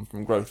come from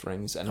growth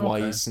rings, and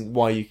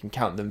why you can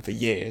count them for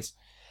years.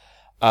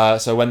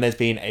 So when there's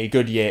been a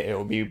good year, it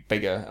will be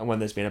bigger, and when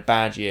there's been a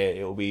bad year,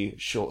 it will be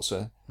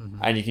shorter.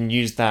 And you can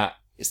use that.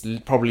 It's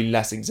probably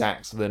less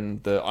exact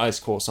than the ice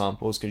core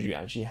samples because you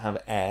actually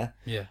have air.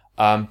 Yeah.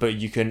 But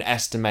you can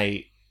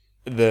estimate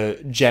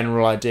the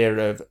general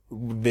idea of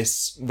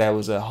this. There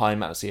was a high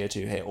amount of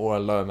CO2 here or a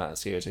low amount of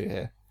CO2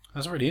 here.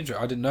 That's really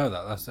interesting. I didn't know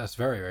that. That's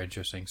very, very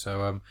interesting.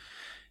 So,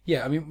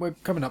 yeah, I mean, we're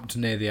coming up to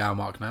near the hour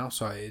mark now,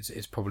 so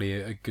it's probably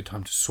a good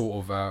time to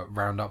sort of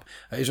round up.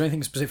 Is there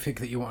anything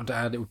specific that you wanted to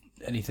add?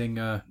 Anything,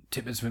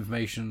 tidbits of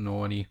information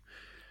or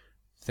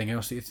anything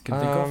else that you can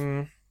think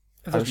of?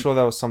 I'm sure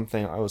there was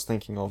something I was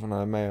thinking of, and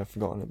I may have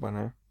forgotten it by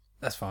now.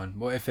 That's fine.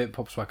 Well, if it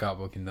pops back up,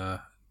 I can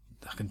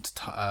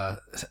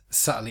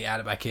subtly add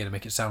it back in and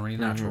make it sound really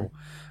natural.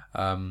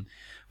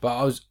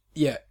 But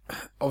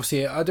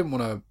obviously, I didn't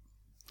want to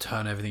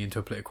turn everything into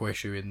a political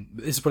issue, and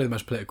this is probably the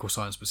most political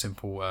Science But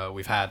Simple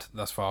we've had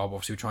thus far.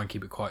 Obviously, we try and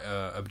keep it quite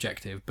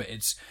objective, but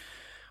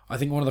I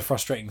think one of the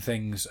frustrating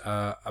things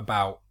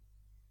about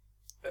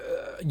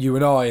you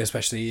and I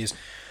especially is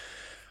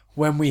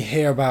when we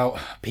hear about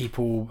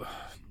people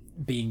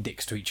being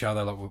dicks to each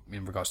other, like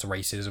in regards to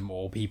racism,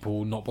 or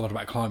people not bothered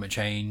about climate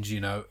change.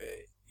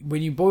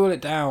 When you boil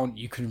it down,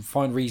 you can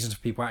find reasons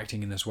for people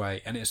acting in this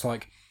way, and it's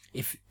like,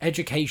 if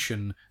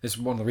education, this is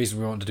one of the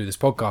reasons we want to do this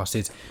podcast,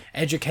 is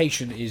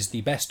education is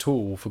the best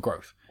tool for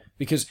growth.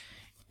 Because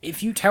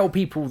if you tell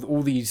people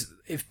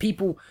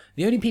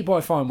the only people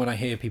I find when I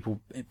hear people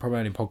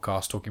promoting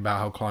podcasts talking about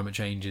how climate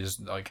change is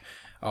like,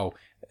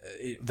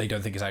 they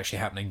don't think it's actually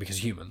happening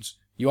because humans.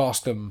 You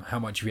ask them how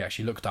much have you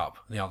actually looked up,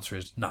 and the answer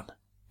is none.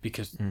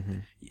 Because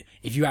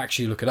if you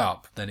actually look it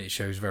up, then it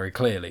shows very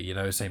clearly,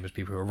 same as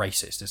people who are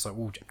racist. It's like,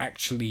 well,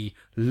 actually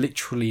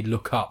literally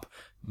look up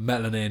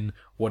melanin,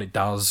 what it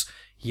does.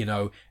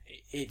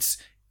 It's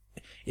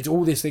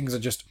all these things are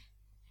just,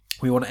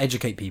 we want to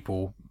educate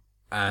people,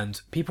 and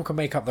people can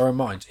make up their own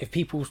minds. If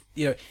people,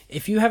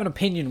 if you have an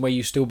opinion where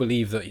you still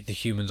believe that the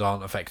humans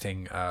aren't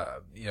affecting,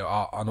 are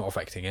not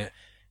affecting it,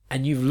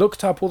 and you've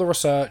looked up all the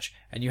research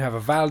and you have a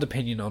valid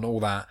opinion on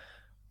all that,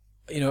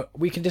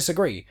 we can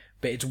disagree,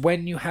 but it's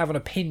when you have an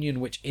opinion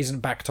which isn't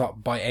backed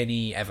up by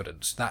any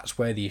evidence, that's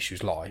where the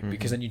issues lie,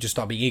 because then you just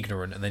start being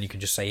ignorant, and then you can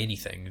just say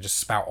anything and just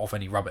spout off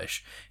any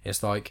rubbish.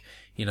 It's like,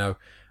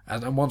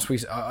 and once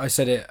we've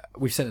said it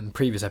in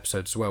previous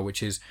episodes as well,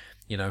 which is,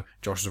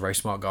 Josh is a very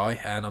smart guy,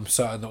 and I'm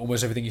certain that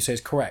almost everything you say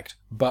is correct,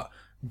 but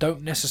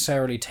don't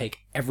necessarily take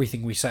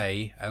everything we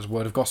say as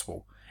word of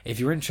gospel. If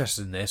you're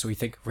interested in this, or you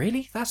think,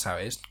 really, that's how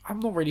it is,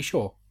 I'm not really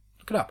sure,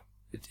 look it up.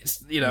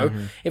 It's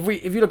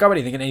if you look up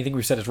anything and anything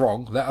we've said is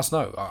wrong, let us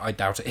know. I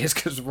doubt it is,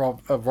 because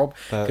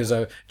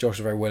Josh is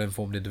a very well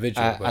informed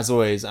individual. As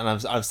always, and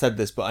I've said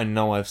this, but I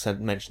know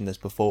I've mentioned this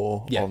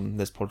before on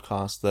this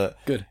podcast, that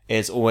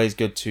it's always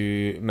good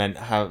to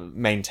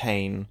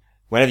maintain,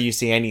 whenever you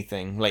see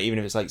anything, like even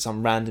if it's like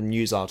some random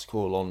news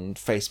article on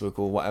Facebook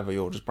or whatever,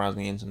 you're just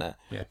browsing the internet,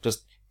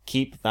 just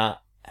keep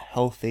that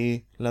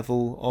healthy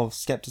level of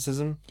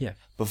skepticism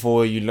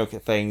before you look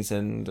at things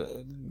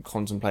and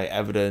contemplate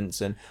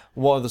evidence and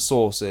what are the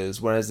sources,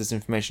 where has this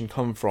information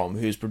come from,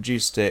 who's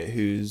produced it,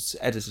 who's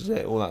edited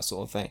it, all that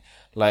sort of thing,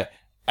 like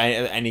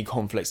any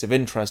conflicts of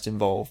interest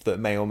involved that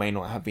may or may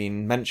not have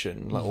been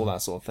mentioned, like all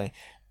that sort of thing.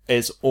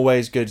 It's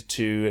always good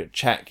to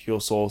check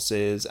your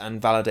sources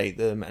and validate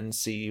them and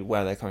see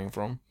where they're coming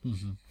from,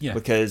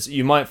 because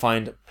you might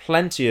find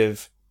plenty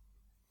of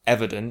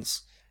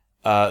evidence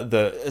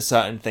that a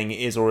certain thing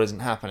is or isn't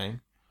happening,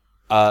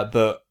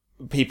 but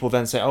people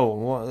then say, "Oh,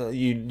 what?"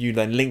 You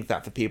then link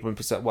that for people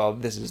and say, "Well,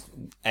 this is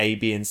A,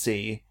 B, and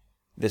C.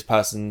 This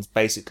person's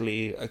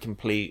basically a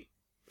complete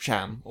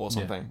sham or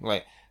something."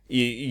 Like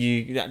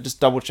you just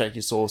double check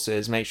your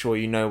sources, make sure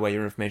you know where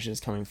your information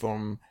is coming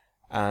from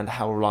and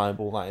how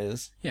reliable that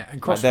is. Yeah,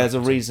 and there's a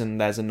reason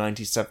there's a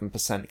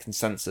 97%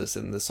 consensus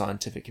in the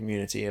scientific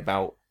community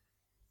about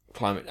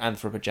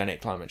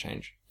anthropogenic climate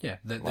change. Yeah,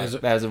 there's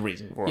a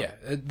reason for it.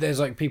 Yeah, there's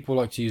like people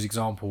like to use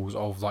examples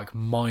of like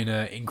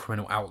minor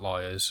incremental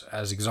outliers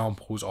as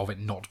examples of it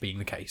not being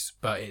the case.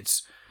 But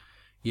it's,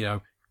 you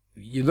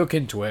look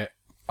into it.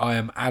 I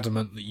am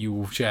adamant that you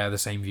will share the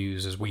same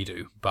views as we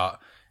do.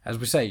 But as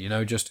we say,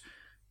 just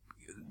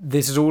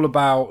this is all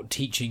about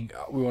teaching.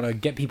 We want to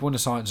get people into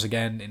science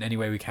again in any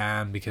way we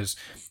can, because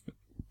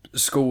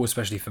school,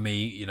 especially for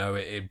me,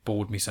 it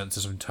bored me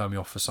senseless and turned me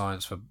off for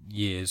science for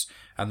years.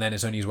 And then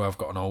it's only as well I've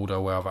gotten older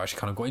where I've actually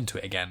kind of got into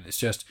it again. It's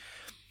just,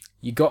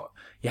 you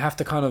have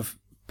to kind of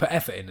put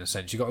effort in a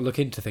sense. You got to look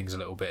into things a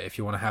little bit if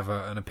you want to have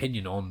an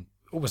opinion on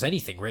almost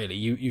anything, really.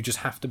 You just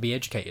have to be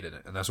educated in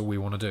it, and that's all we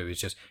want to do, is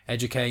just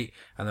educate.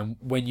 And then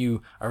when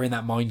you are in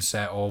that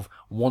mindset of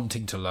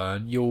wanting to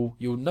learn, you'll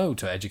know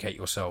to educate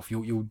yourself.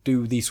 You'll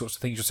do these sorts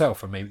of things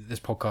yourself, and maybe this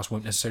podcast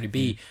won't necessarily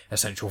be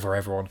essential for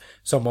everyone.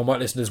 Someone might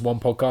listen to this one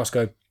podcast,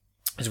 go,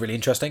 it's really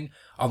interesting,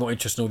 I'm not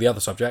interested in all the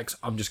other subjects,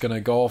 I'm just going to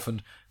go off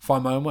and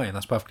find my own way, and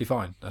that's perfectly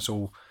fine. That's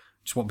all.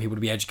 Just want people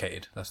to be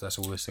educated. That's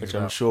all this thing is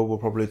about. I'm sure we'll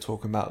probably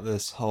talk about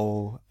this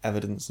whole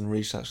evidence and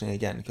research thing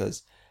again,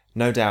 because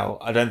no doubt,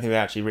 I don't think we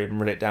actually even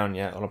written it down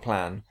yet on a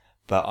plan,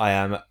 but I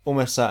am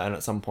almost certain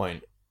at some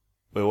point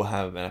we will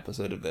have an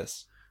episode of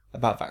this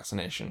about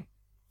vaccination.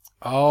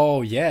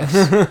 Oh, yes.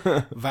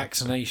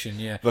 Vaccination,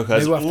 yeah.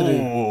 Because,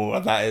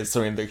 that is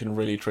something that can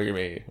really trigger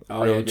me.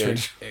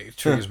 It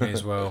triggers me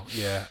as well,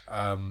 yeah.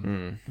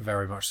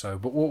 Very much so.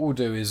 But what we'll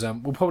do is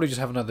we'll probably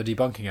just have another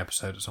debunking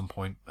episode at some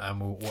point,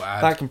 and we'll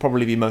add... That can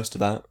probably be most of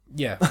that.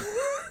 Yeah.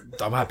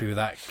 I'm happy with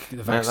that.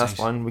 The vaccination. Yeah, that's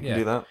fine. We can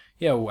do that.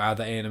 Yeah, we'll add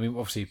that in. I mean,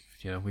 obviously,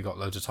 we got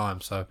loads of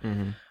time, so...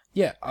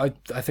 Yeah, I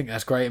think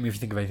that's great. I mean, if you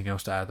think of anything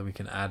else to add, then we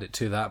can add it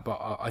to that.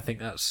 But I think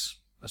that's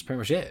pretty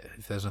much it.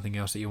 If there's nothing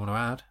else that you want to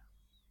add.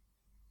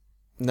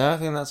 No, I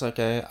think that's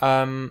okay.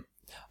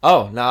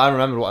 Oh, now I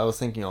remember what I was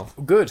thinking of.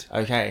 Good.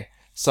 Okay.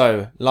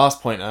 So, last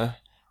pointer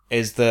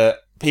is that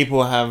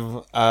people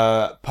have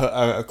put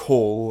a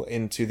call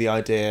into the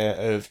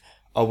idea of,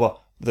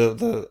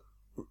 the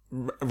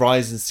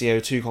rise in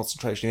CO2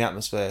 concentration in the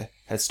atmosphere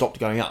has stopped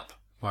going up.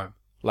 Right.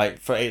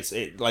 Like,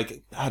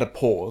 it had a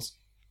pause.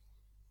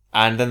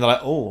 And then they're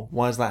like, oh,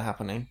 why is that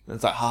happening? And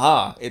it's like,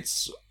 haha,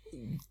 it's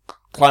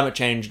climate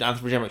change,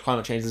 anthropogenic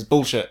climate change is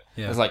bullshit.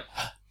 Yeah. It's like,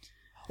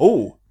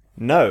 oh,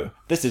 no,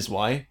 this is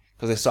why.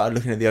 Because they started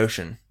looking at the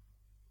ocean.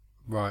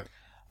 Right.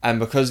 And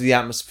because the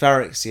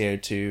atmospheric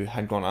CO2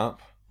 had gone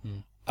up,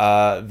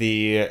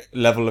 the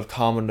level of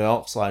carbon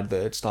dioxide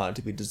that had started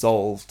to be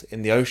dissolved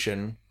in the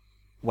ocean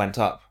went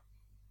up.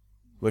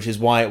 Which is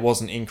why it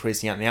wasn't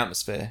increasing out in the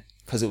atmosphere.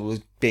 Because it was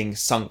being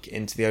sunk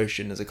into the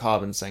ocean as a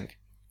carbon sink.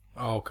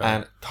 Oh, okay.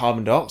 And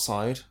carbon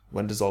dioxide,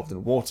 when dissolved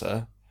in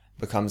water,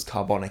 becomes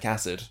carbonic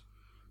acid.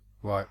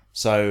 Right.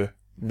 So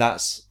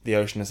that's the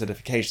ocean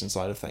acidification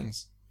side of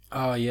things.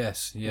 Oh,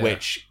 yes. Yeah.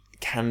 Which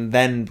can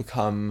then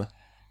become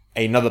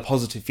another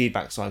positive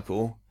feedback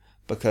cycle,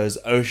 because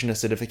ocean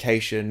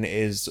acidification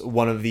is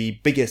one of the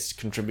biggest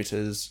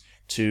contributors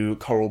to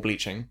coral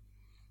bleaching.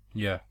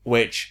 Yeah.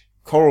 Which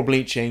coral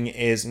bleaching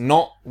is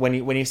not, when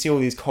you see all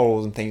these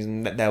corals and things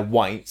and they're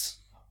white,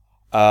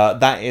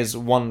 that is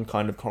one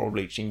kind of coral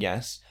bleaching,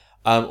 yes.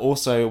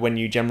 Also, when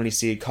you generally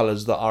see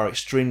colours that are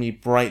extremely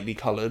brightly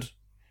coloured,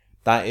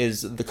 that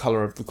is the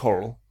colour of the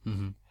coral.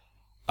 Mm-hmm.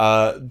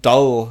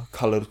 dull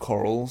coloured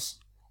corals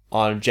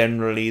are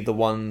generally the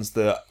ones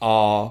that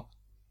are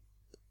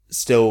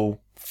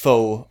still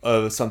full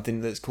of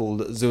something that's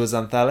called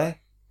zooxanthellae,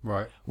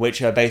 Right.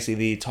 which are basically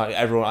the tiny.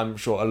 Everyone, I'm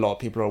sure, a lot of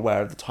people are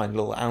aware of the tiny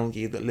little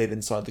algae that live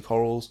inside the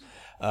corals.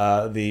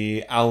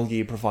 The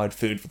algae provide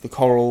food for the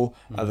coral.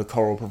 The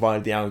coral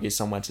provide the algae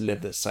somewhere to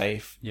live that's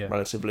safe, Yeah.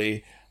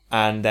 relatively.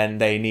 And then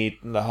they need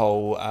the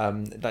whole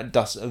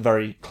dust,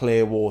 very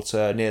clear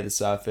water near the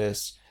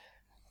surface.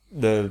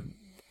 The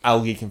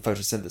algae can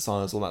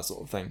photosynthesize, all that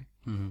sort of thing.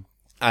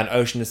 And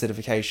ocean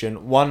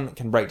acidification, one,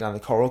 can break down the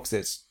coral because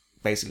it's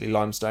basically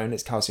limestone,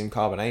 it's calcium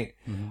carbonate,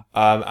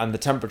 and the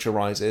temperature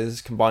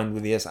rises combined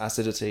with the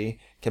acidity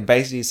can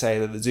basically say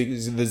that the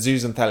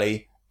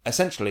zooxanthellae,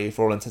 essentially,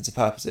 for all intents and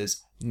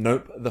purposes,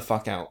 nope the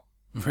fuck out.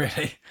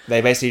 Really?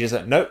 They basically just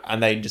say nope,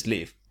 and they just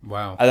leave.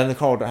 Wow. And then the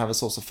coral don't have a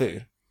source of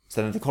food,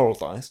 so then the coral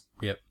dies,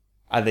 Yep.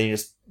 and then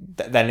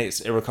then it's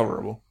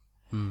irrecoverable.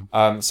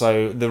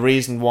 So the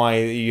reason why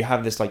you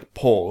have this like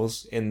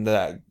pause in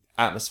the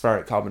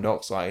atmospheric carbon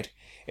dioxide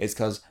is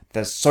because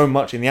there's so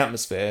much in the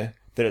atmosphere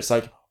that it's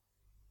like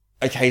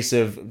a case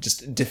of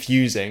just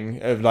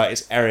diffusing of like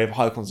its area of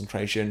high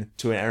concentration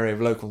to an area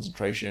of low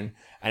concentration,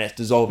 and it's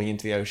dissolving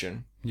into the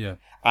ocean. Yeah.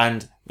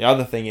 And the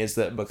other thing is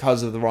that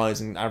because of the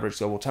rise in average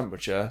global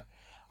temperature,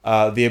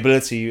 the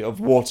ability of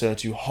water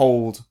to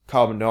hold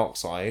carbon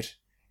dioxide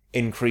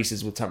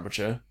increases with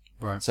temperature.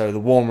 Right. So the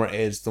warmer it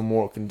is, the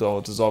more it can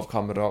dissolve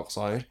carbon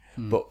dioxide,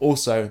 but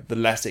also the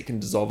less it can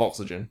dissolve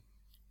oxygen.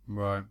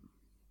 Right.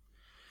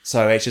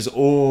 So it's just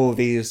all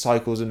these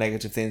cycles of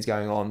negative things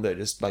going on that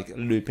just like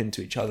loop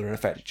into each other and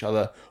affect each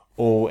other,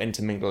 all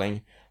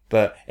intermingling.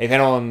 But if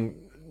anyone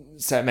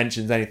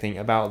mentions anything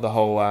about the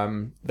whole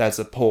there's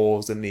a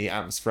pause in the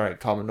atmospheric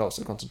carbon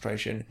dioxide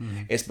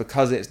concentration, it's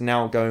because it's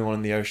now going on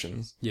in the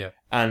oceans. Yeah.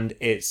 And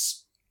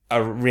it's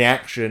a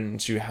reaction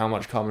to how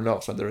much carbon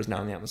dioxide there is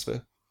now in the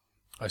atmosphere.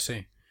 I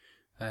see.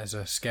 That is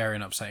a scary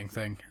and upsetting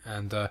thing.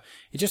 And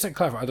it just to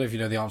clarify, I don't know if you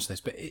know the answer to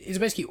this, but it's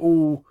basically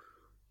all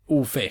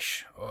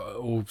fish,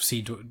 all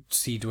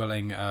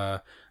sea-dwelling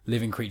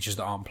living creatures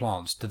that aren't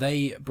plants. Do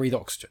they breathe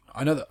oxygen?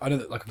 I know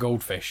that like a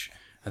goldfish.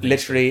 I think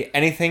Literally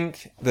anything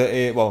that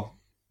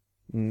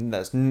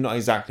that's not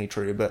exactly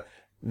true, but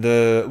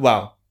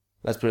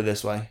let's put it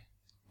this way: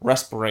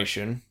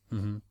 respiration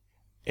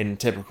in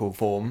typical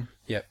form,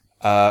 Yep.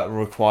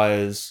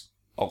 requires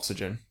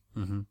oxygen.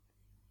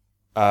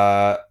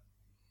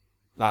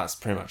 That's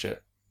pretty much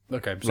it.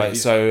 Okay.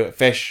 So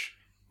fish,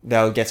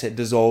 they'll get it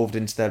dissolved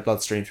into their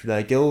bloodstream through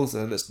their gills,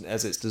 and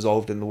as it's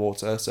dissolved in the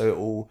water, so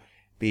it'll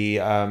be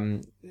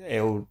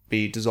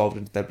dissolved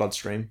into their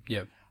bloodstream.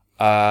 Yep.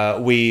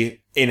 We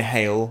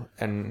inhale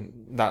and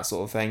that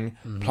sort of thing.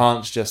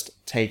 Plants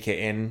just take it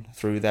in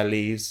through their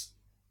leaves,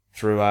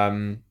 through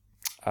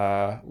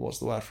what's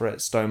the word for it?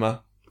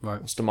 Stoma,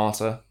 Right.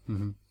 stomata.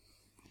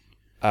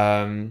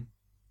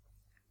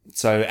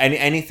 So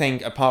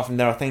anything apart from,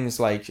 there are things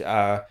like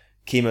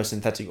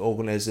chemosynthetic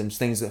organisms,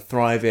 things that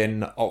thrive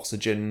in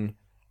oxygen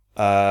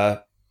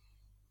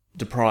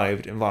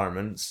deprived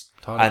environments,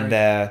 Tardigrade. and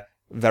they're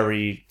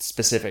very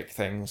specific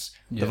things.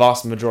 Yeah. The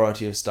vast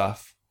majority of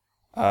stuff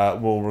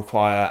will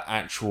require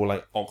actual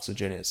like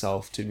oxygen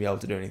itself to be able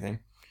to do anything.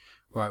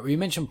 Right. Well, you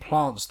mentioned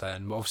plants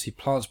then, but obviously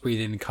plants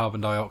breathe in carbon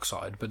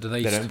dioxide, but do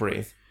they? They don't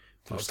breathe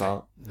for a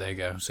start. There you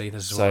go. See,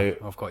 this is So-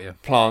 what I've got you.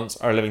 Plants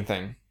are a living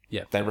thing.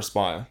 Yeah. They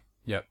respire.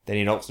 Yep. They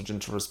need oxygen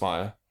to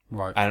respire.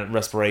 Right. And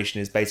respiration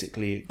is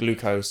basically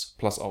glucose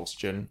plus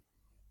oxygen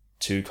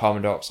to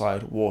carbon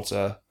dioxide,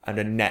 water, and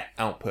a net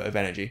output of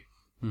energy.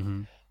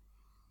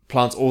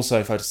 Plants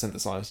also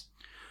photosynthesize.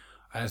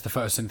 And it's the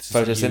photosynthesis.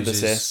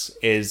 Photosynthesis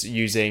is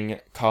using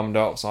carbon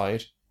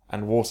dioxide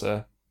and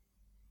water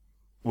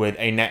with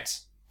a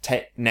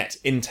net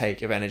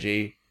intake of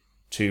energy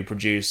to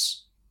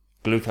produce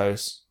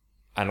glucose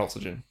and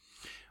oxygen.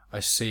 I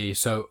see.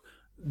 So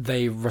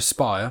they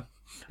respire,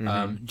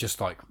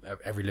 just like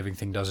every living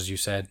thing does, as you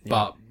said.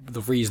 But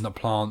the reason that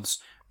plants,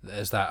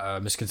 there's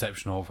that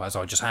misconception of, as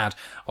I just had,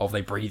 of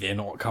they breathe in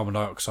carbon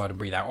dioxide and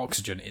breathe out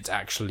oxygen. It's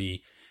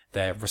actually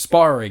they're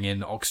respiring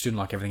in oxygen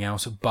like everything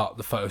else, but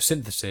the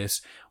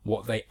photosynthesis,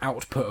 what they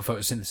output of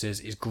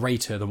photosynthesis is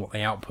greater than what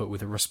they output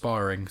with the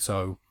respiring.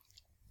 So,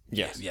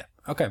 Yes. yeah.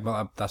 Okay,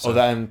 well, that's... Or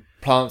then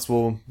plants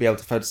will be able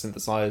to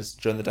photosynthesize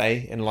during the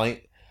day in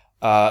light.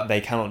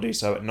 They cannot do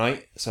so at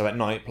night. So at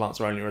night,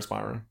 plants are only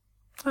respiring.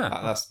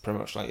 That's pretty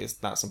much like, it's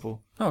that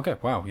simple. Okay,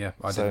 wow, yeah.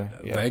 So,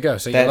 yeah. There you go.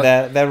 So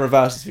They're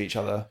reverses of each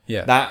other.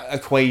 Yeah. That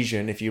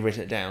equation, if you wrote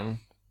it down,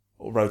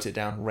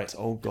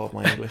 oh god,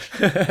 my English,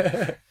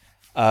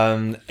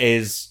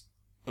 is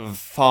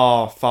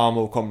far, far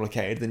more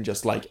complicated than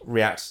just like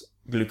react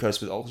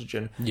glucose with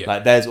oxygen. Yeah.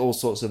 Like there's all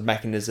sorts of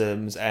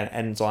mechanisms and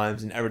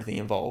enzymes and everything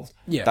involved.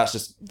 Yeah.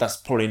 That's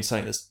probably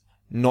something that's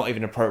not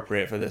even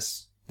appropriate for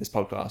this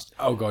podcast.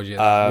 Oh god,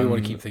 yeah. We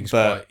want to keep things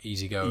but, quite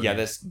easy going. Yeah,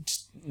 let's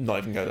just not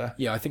even go there.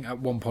 Yeah, I think at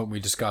one point we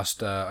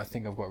discussed, I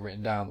think I've got it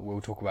written down, that we'll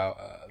talk about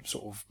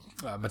sort of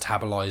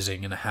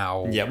metabolizing and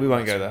how... Yeah, we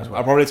won't go there. as well.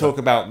 I'll probably talk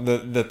about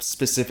the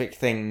specific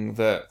thing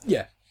that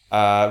Yeah.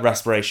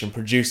 respiration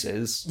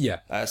produces Yeah.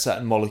 a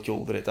certain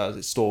molecule that it does.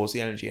 It stores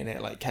the energy in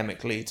it, like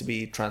chemically, to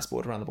be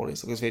transported around the body.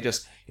 So if it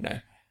just,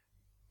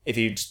 if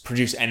you just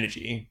produce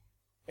energy,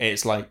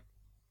 it's like,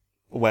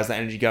 where's that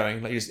energy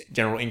going? Like just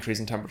general increase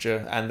in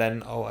temperature, and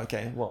then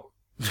what?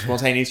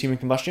 Spontaneous human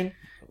combustion?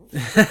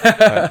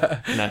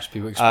 No.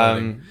 People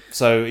exploding.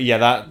 So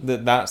yeah,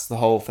 that's the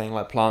whole thing.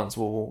 Like plants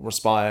will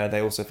respire,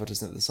 they also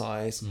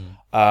photosynthesize.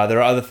 There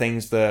are other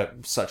things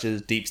such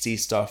as deep sea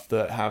stuff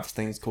that have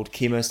things called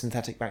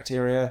chemosynthetic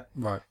bacteria,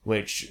 Right.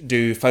 which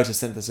do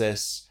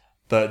photosynthesis,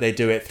 but they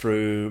do it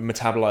through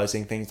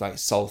metabolizing things like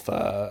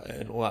sulfur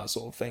and all that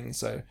sort of thing.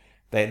 So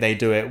they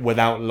do it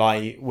without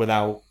light,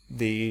 without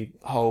the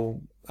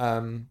whole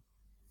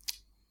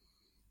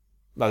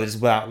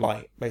just without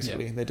light,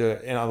 basically. Yeah. They do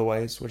it in other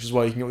ways, which is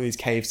why you can get all these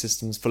cave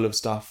systems full of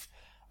stuff.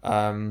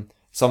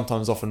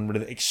 Sometimes often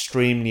with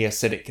extremely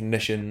acidic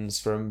conditions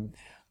from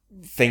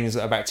things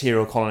that are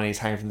bacterial colonies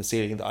hanging from the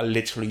ceiling that are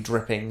literally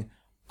dripping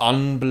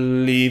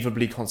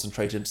unbelievably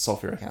concentrated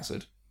sulfuric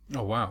acid.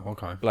 Oh wow,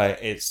 okay. Like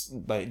it's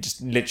like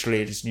just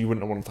literally you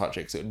wouldn't want to touch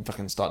it because it would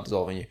fucking start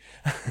dissolving you.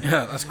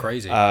 Yeah, that's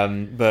crazy.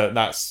 But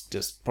that's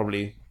just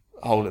probably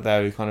hold it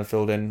there. We kind of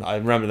filled in. I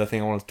remember the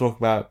thing I wanted to talk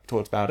about.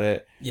 Talked about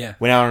it. Yeah.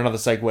 We're now on another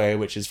segue,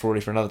 which is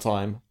probably for another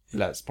time.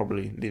 Let's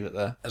probably leave it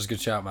there. That's a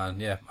good shout, man.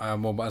 Yeah.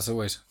 Well, as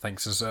always,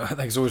 thanks as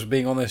always for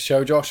being on this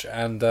show, Josh,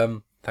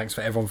 and thanks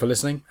for everyone for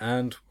listening.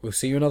 And we'll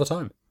see you another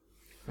time.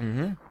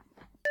 Mm-hmm.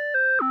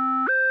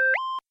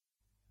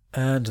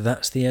 And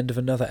that's the end of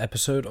another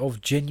episode of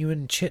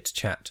Genuine Chit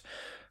Chat.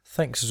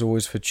 Thanks as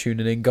always for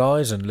tuning in,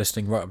 guys, and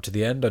listening right up to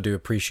the end. I do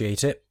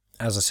appreciate it.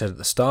 As I said at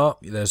the start,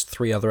 there's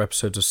 3 other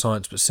episodes of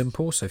Science But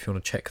Simple, so if you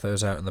want to check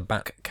those out in the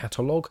back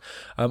catalogue.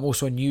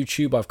 Also on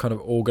YouTube, I've kind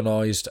of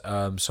organised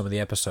some of the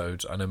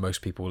episodes. I know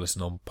most people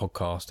listen on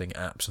podcasting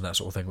apps and that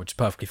sort of thing, which is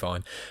perfectly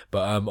fine.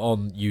 But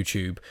on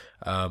YouTube,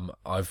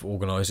 I've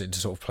organised it into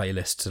sort of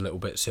playlists a little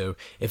bit. So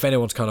if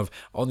anyone's kind of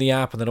on the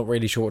app and they're not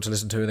really sure what to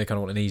listen to and they kind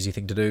of want an easy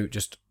thing to do,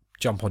 just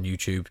jump on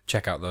YouTube,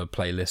 check out the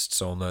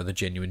playlists on the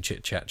Genuine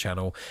Chit Chat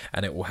channel,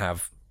 and it will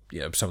have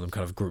some of them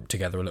kind of grouped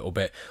together a little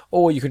bit.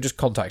 Or you can just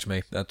contact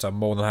me. I'm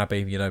more than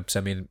happy.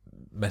 Send me a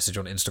message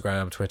on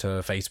Instagram,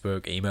 Twitter,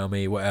 Facebook, email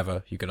me,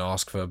 whatever. You can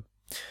ask for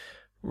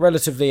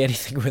relatively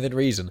anything within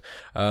reason.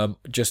 And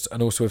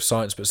also with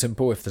Science But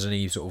Simple, if there's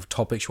any sort of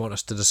topics you want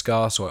us to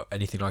discuss or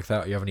anything like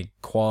that, or you have any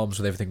qualms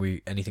with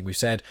anything we've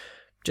said,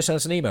 just send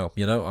us an email.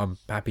 I'm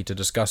happy to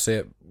discuss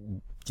it.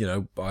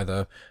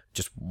 Either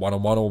just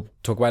one-on-one or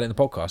talk about it in the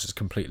podcast. It's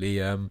completely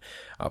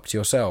up to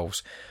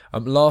yourselves.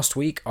 Last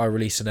week I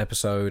released an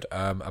episode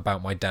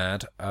about my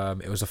dad.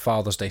 It was a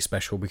Father's Day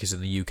special because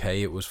in the UK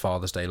it was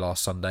Father's Day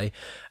last Sunday,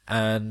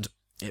 and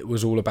it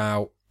was all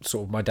about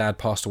sort of my dad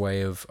passed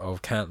away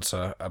of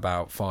cancer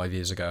about 5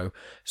 years ago,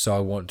 so I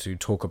want to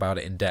talk about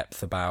it in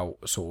depth about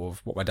sort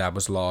of what my dad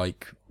was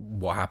like,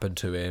 what happened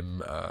to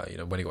him,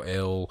 when he got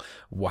ill,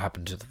 what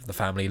happened to the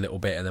family a little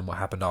bit, and then what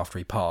happened after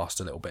he passed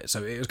a little bit.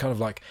 So it was kind of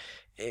like,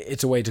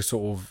 it's a way to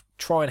sort of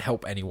try and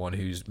help anyone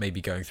who's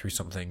maybe going through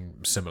something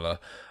similar.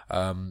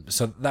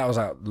 So that was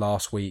out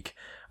last week.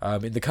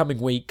 In the coming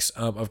weeks,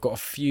 I've got a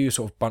few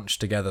sort of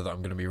bunched together that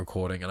I'm going to be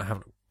recording, and I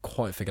haven't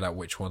quite figured out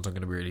which ones I'm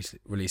going to be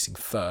releasing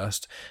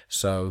first,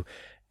 so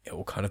it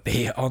will kind of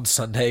be on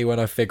Sunday when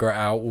I figure it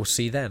out. We'll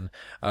see then.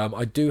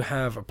 I do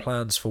have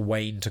plans for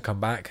Wayne to come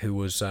back, who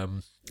was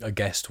a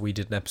guest. We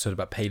did an episode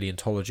about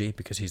paleontology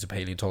because he's a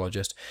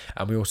paleontologist,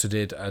 and we also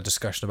did a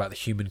discussion about the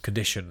human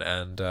condition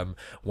and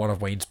one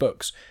of Wayne's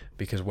books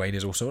because Wayne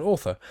is also an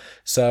author.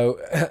 So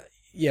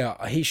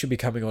yeah, he should be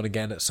coming on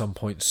again at some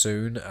point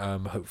soon.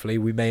 Hopefully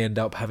we may end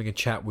up having a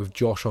chat with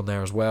Josh on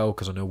there as well,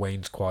 because I know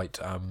Wayne's quite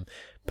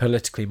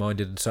politically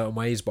minded in certain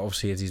ways, but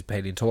obviously as he's a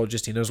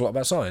paleontologist, he knows a lot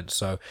about science.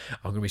 So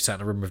I'm going to be sat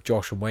in a room with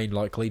Josh and Wayne,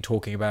 likely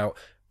talking about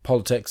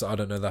politics that I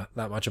don't know that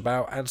much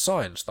about, and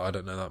science that I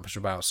don't know that much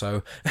about.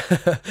 So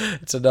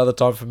it's another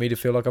time for me to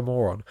feel like a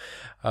moron.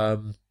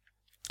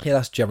 Yeah,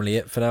 that's generally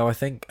it for now, I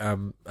think.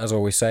 As I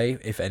always say,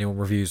 if anyone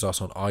reviews us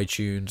on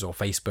iTunes or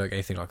Facebook,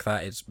 anything like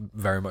that, it's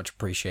very much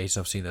appreciated.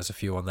 I've seen there's a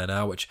few on there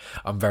now, which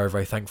I'm very,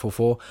 very thankful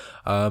for.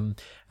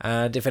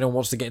 And if anyone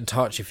wants to get in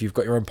touch, if you've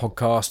got your own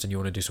podcast and you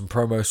want to do some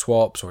promo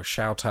swaps or a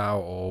shout out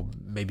or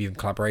maybe even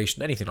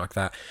collaboration, anything like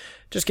that,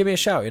 just give me a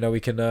shout. We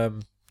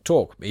can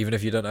talk. Even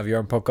if you don't have your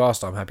own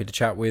podcast, I'm happy to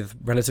chat with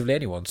relatively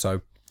anyone. So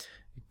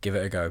give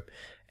it a go.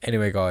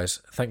 Anyway,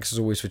 guys, thanks as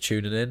always for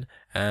tuning in,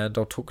 and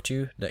I'll talk to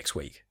you next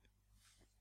week.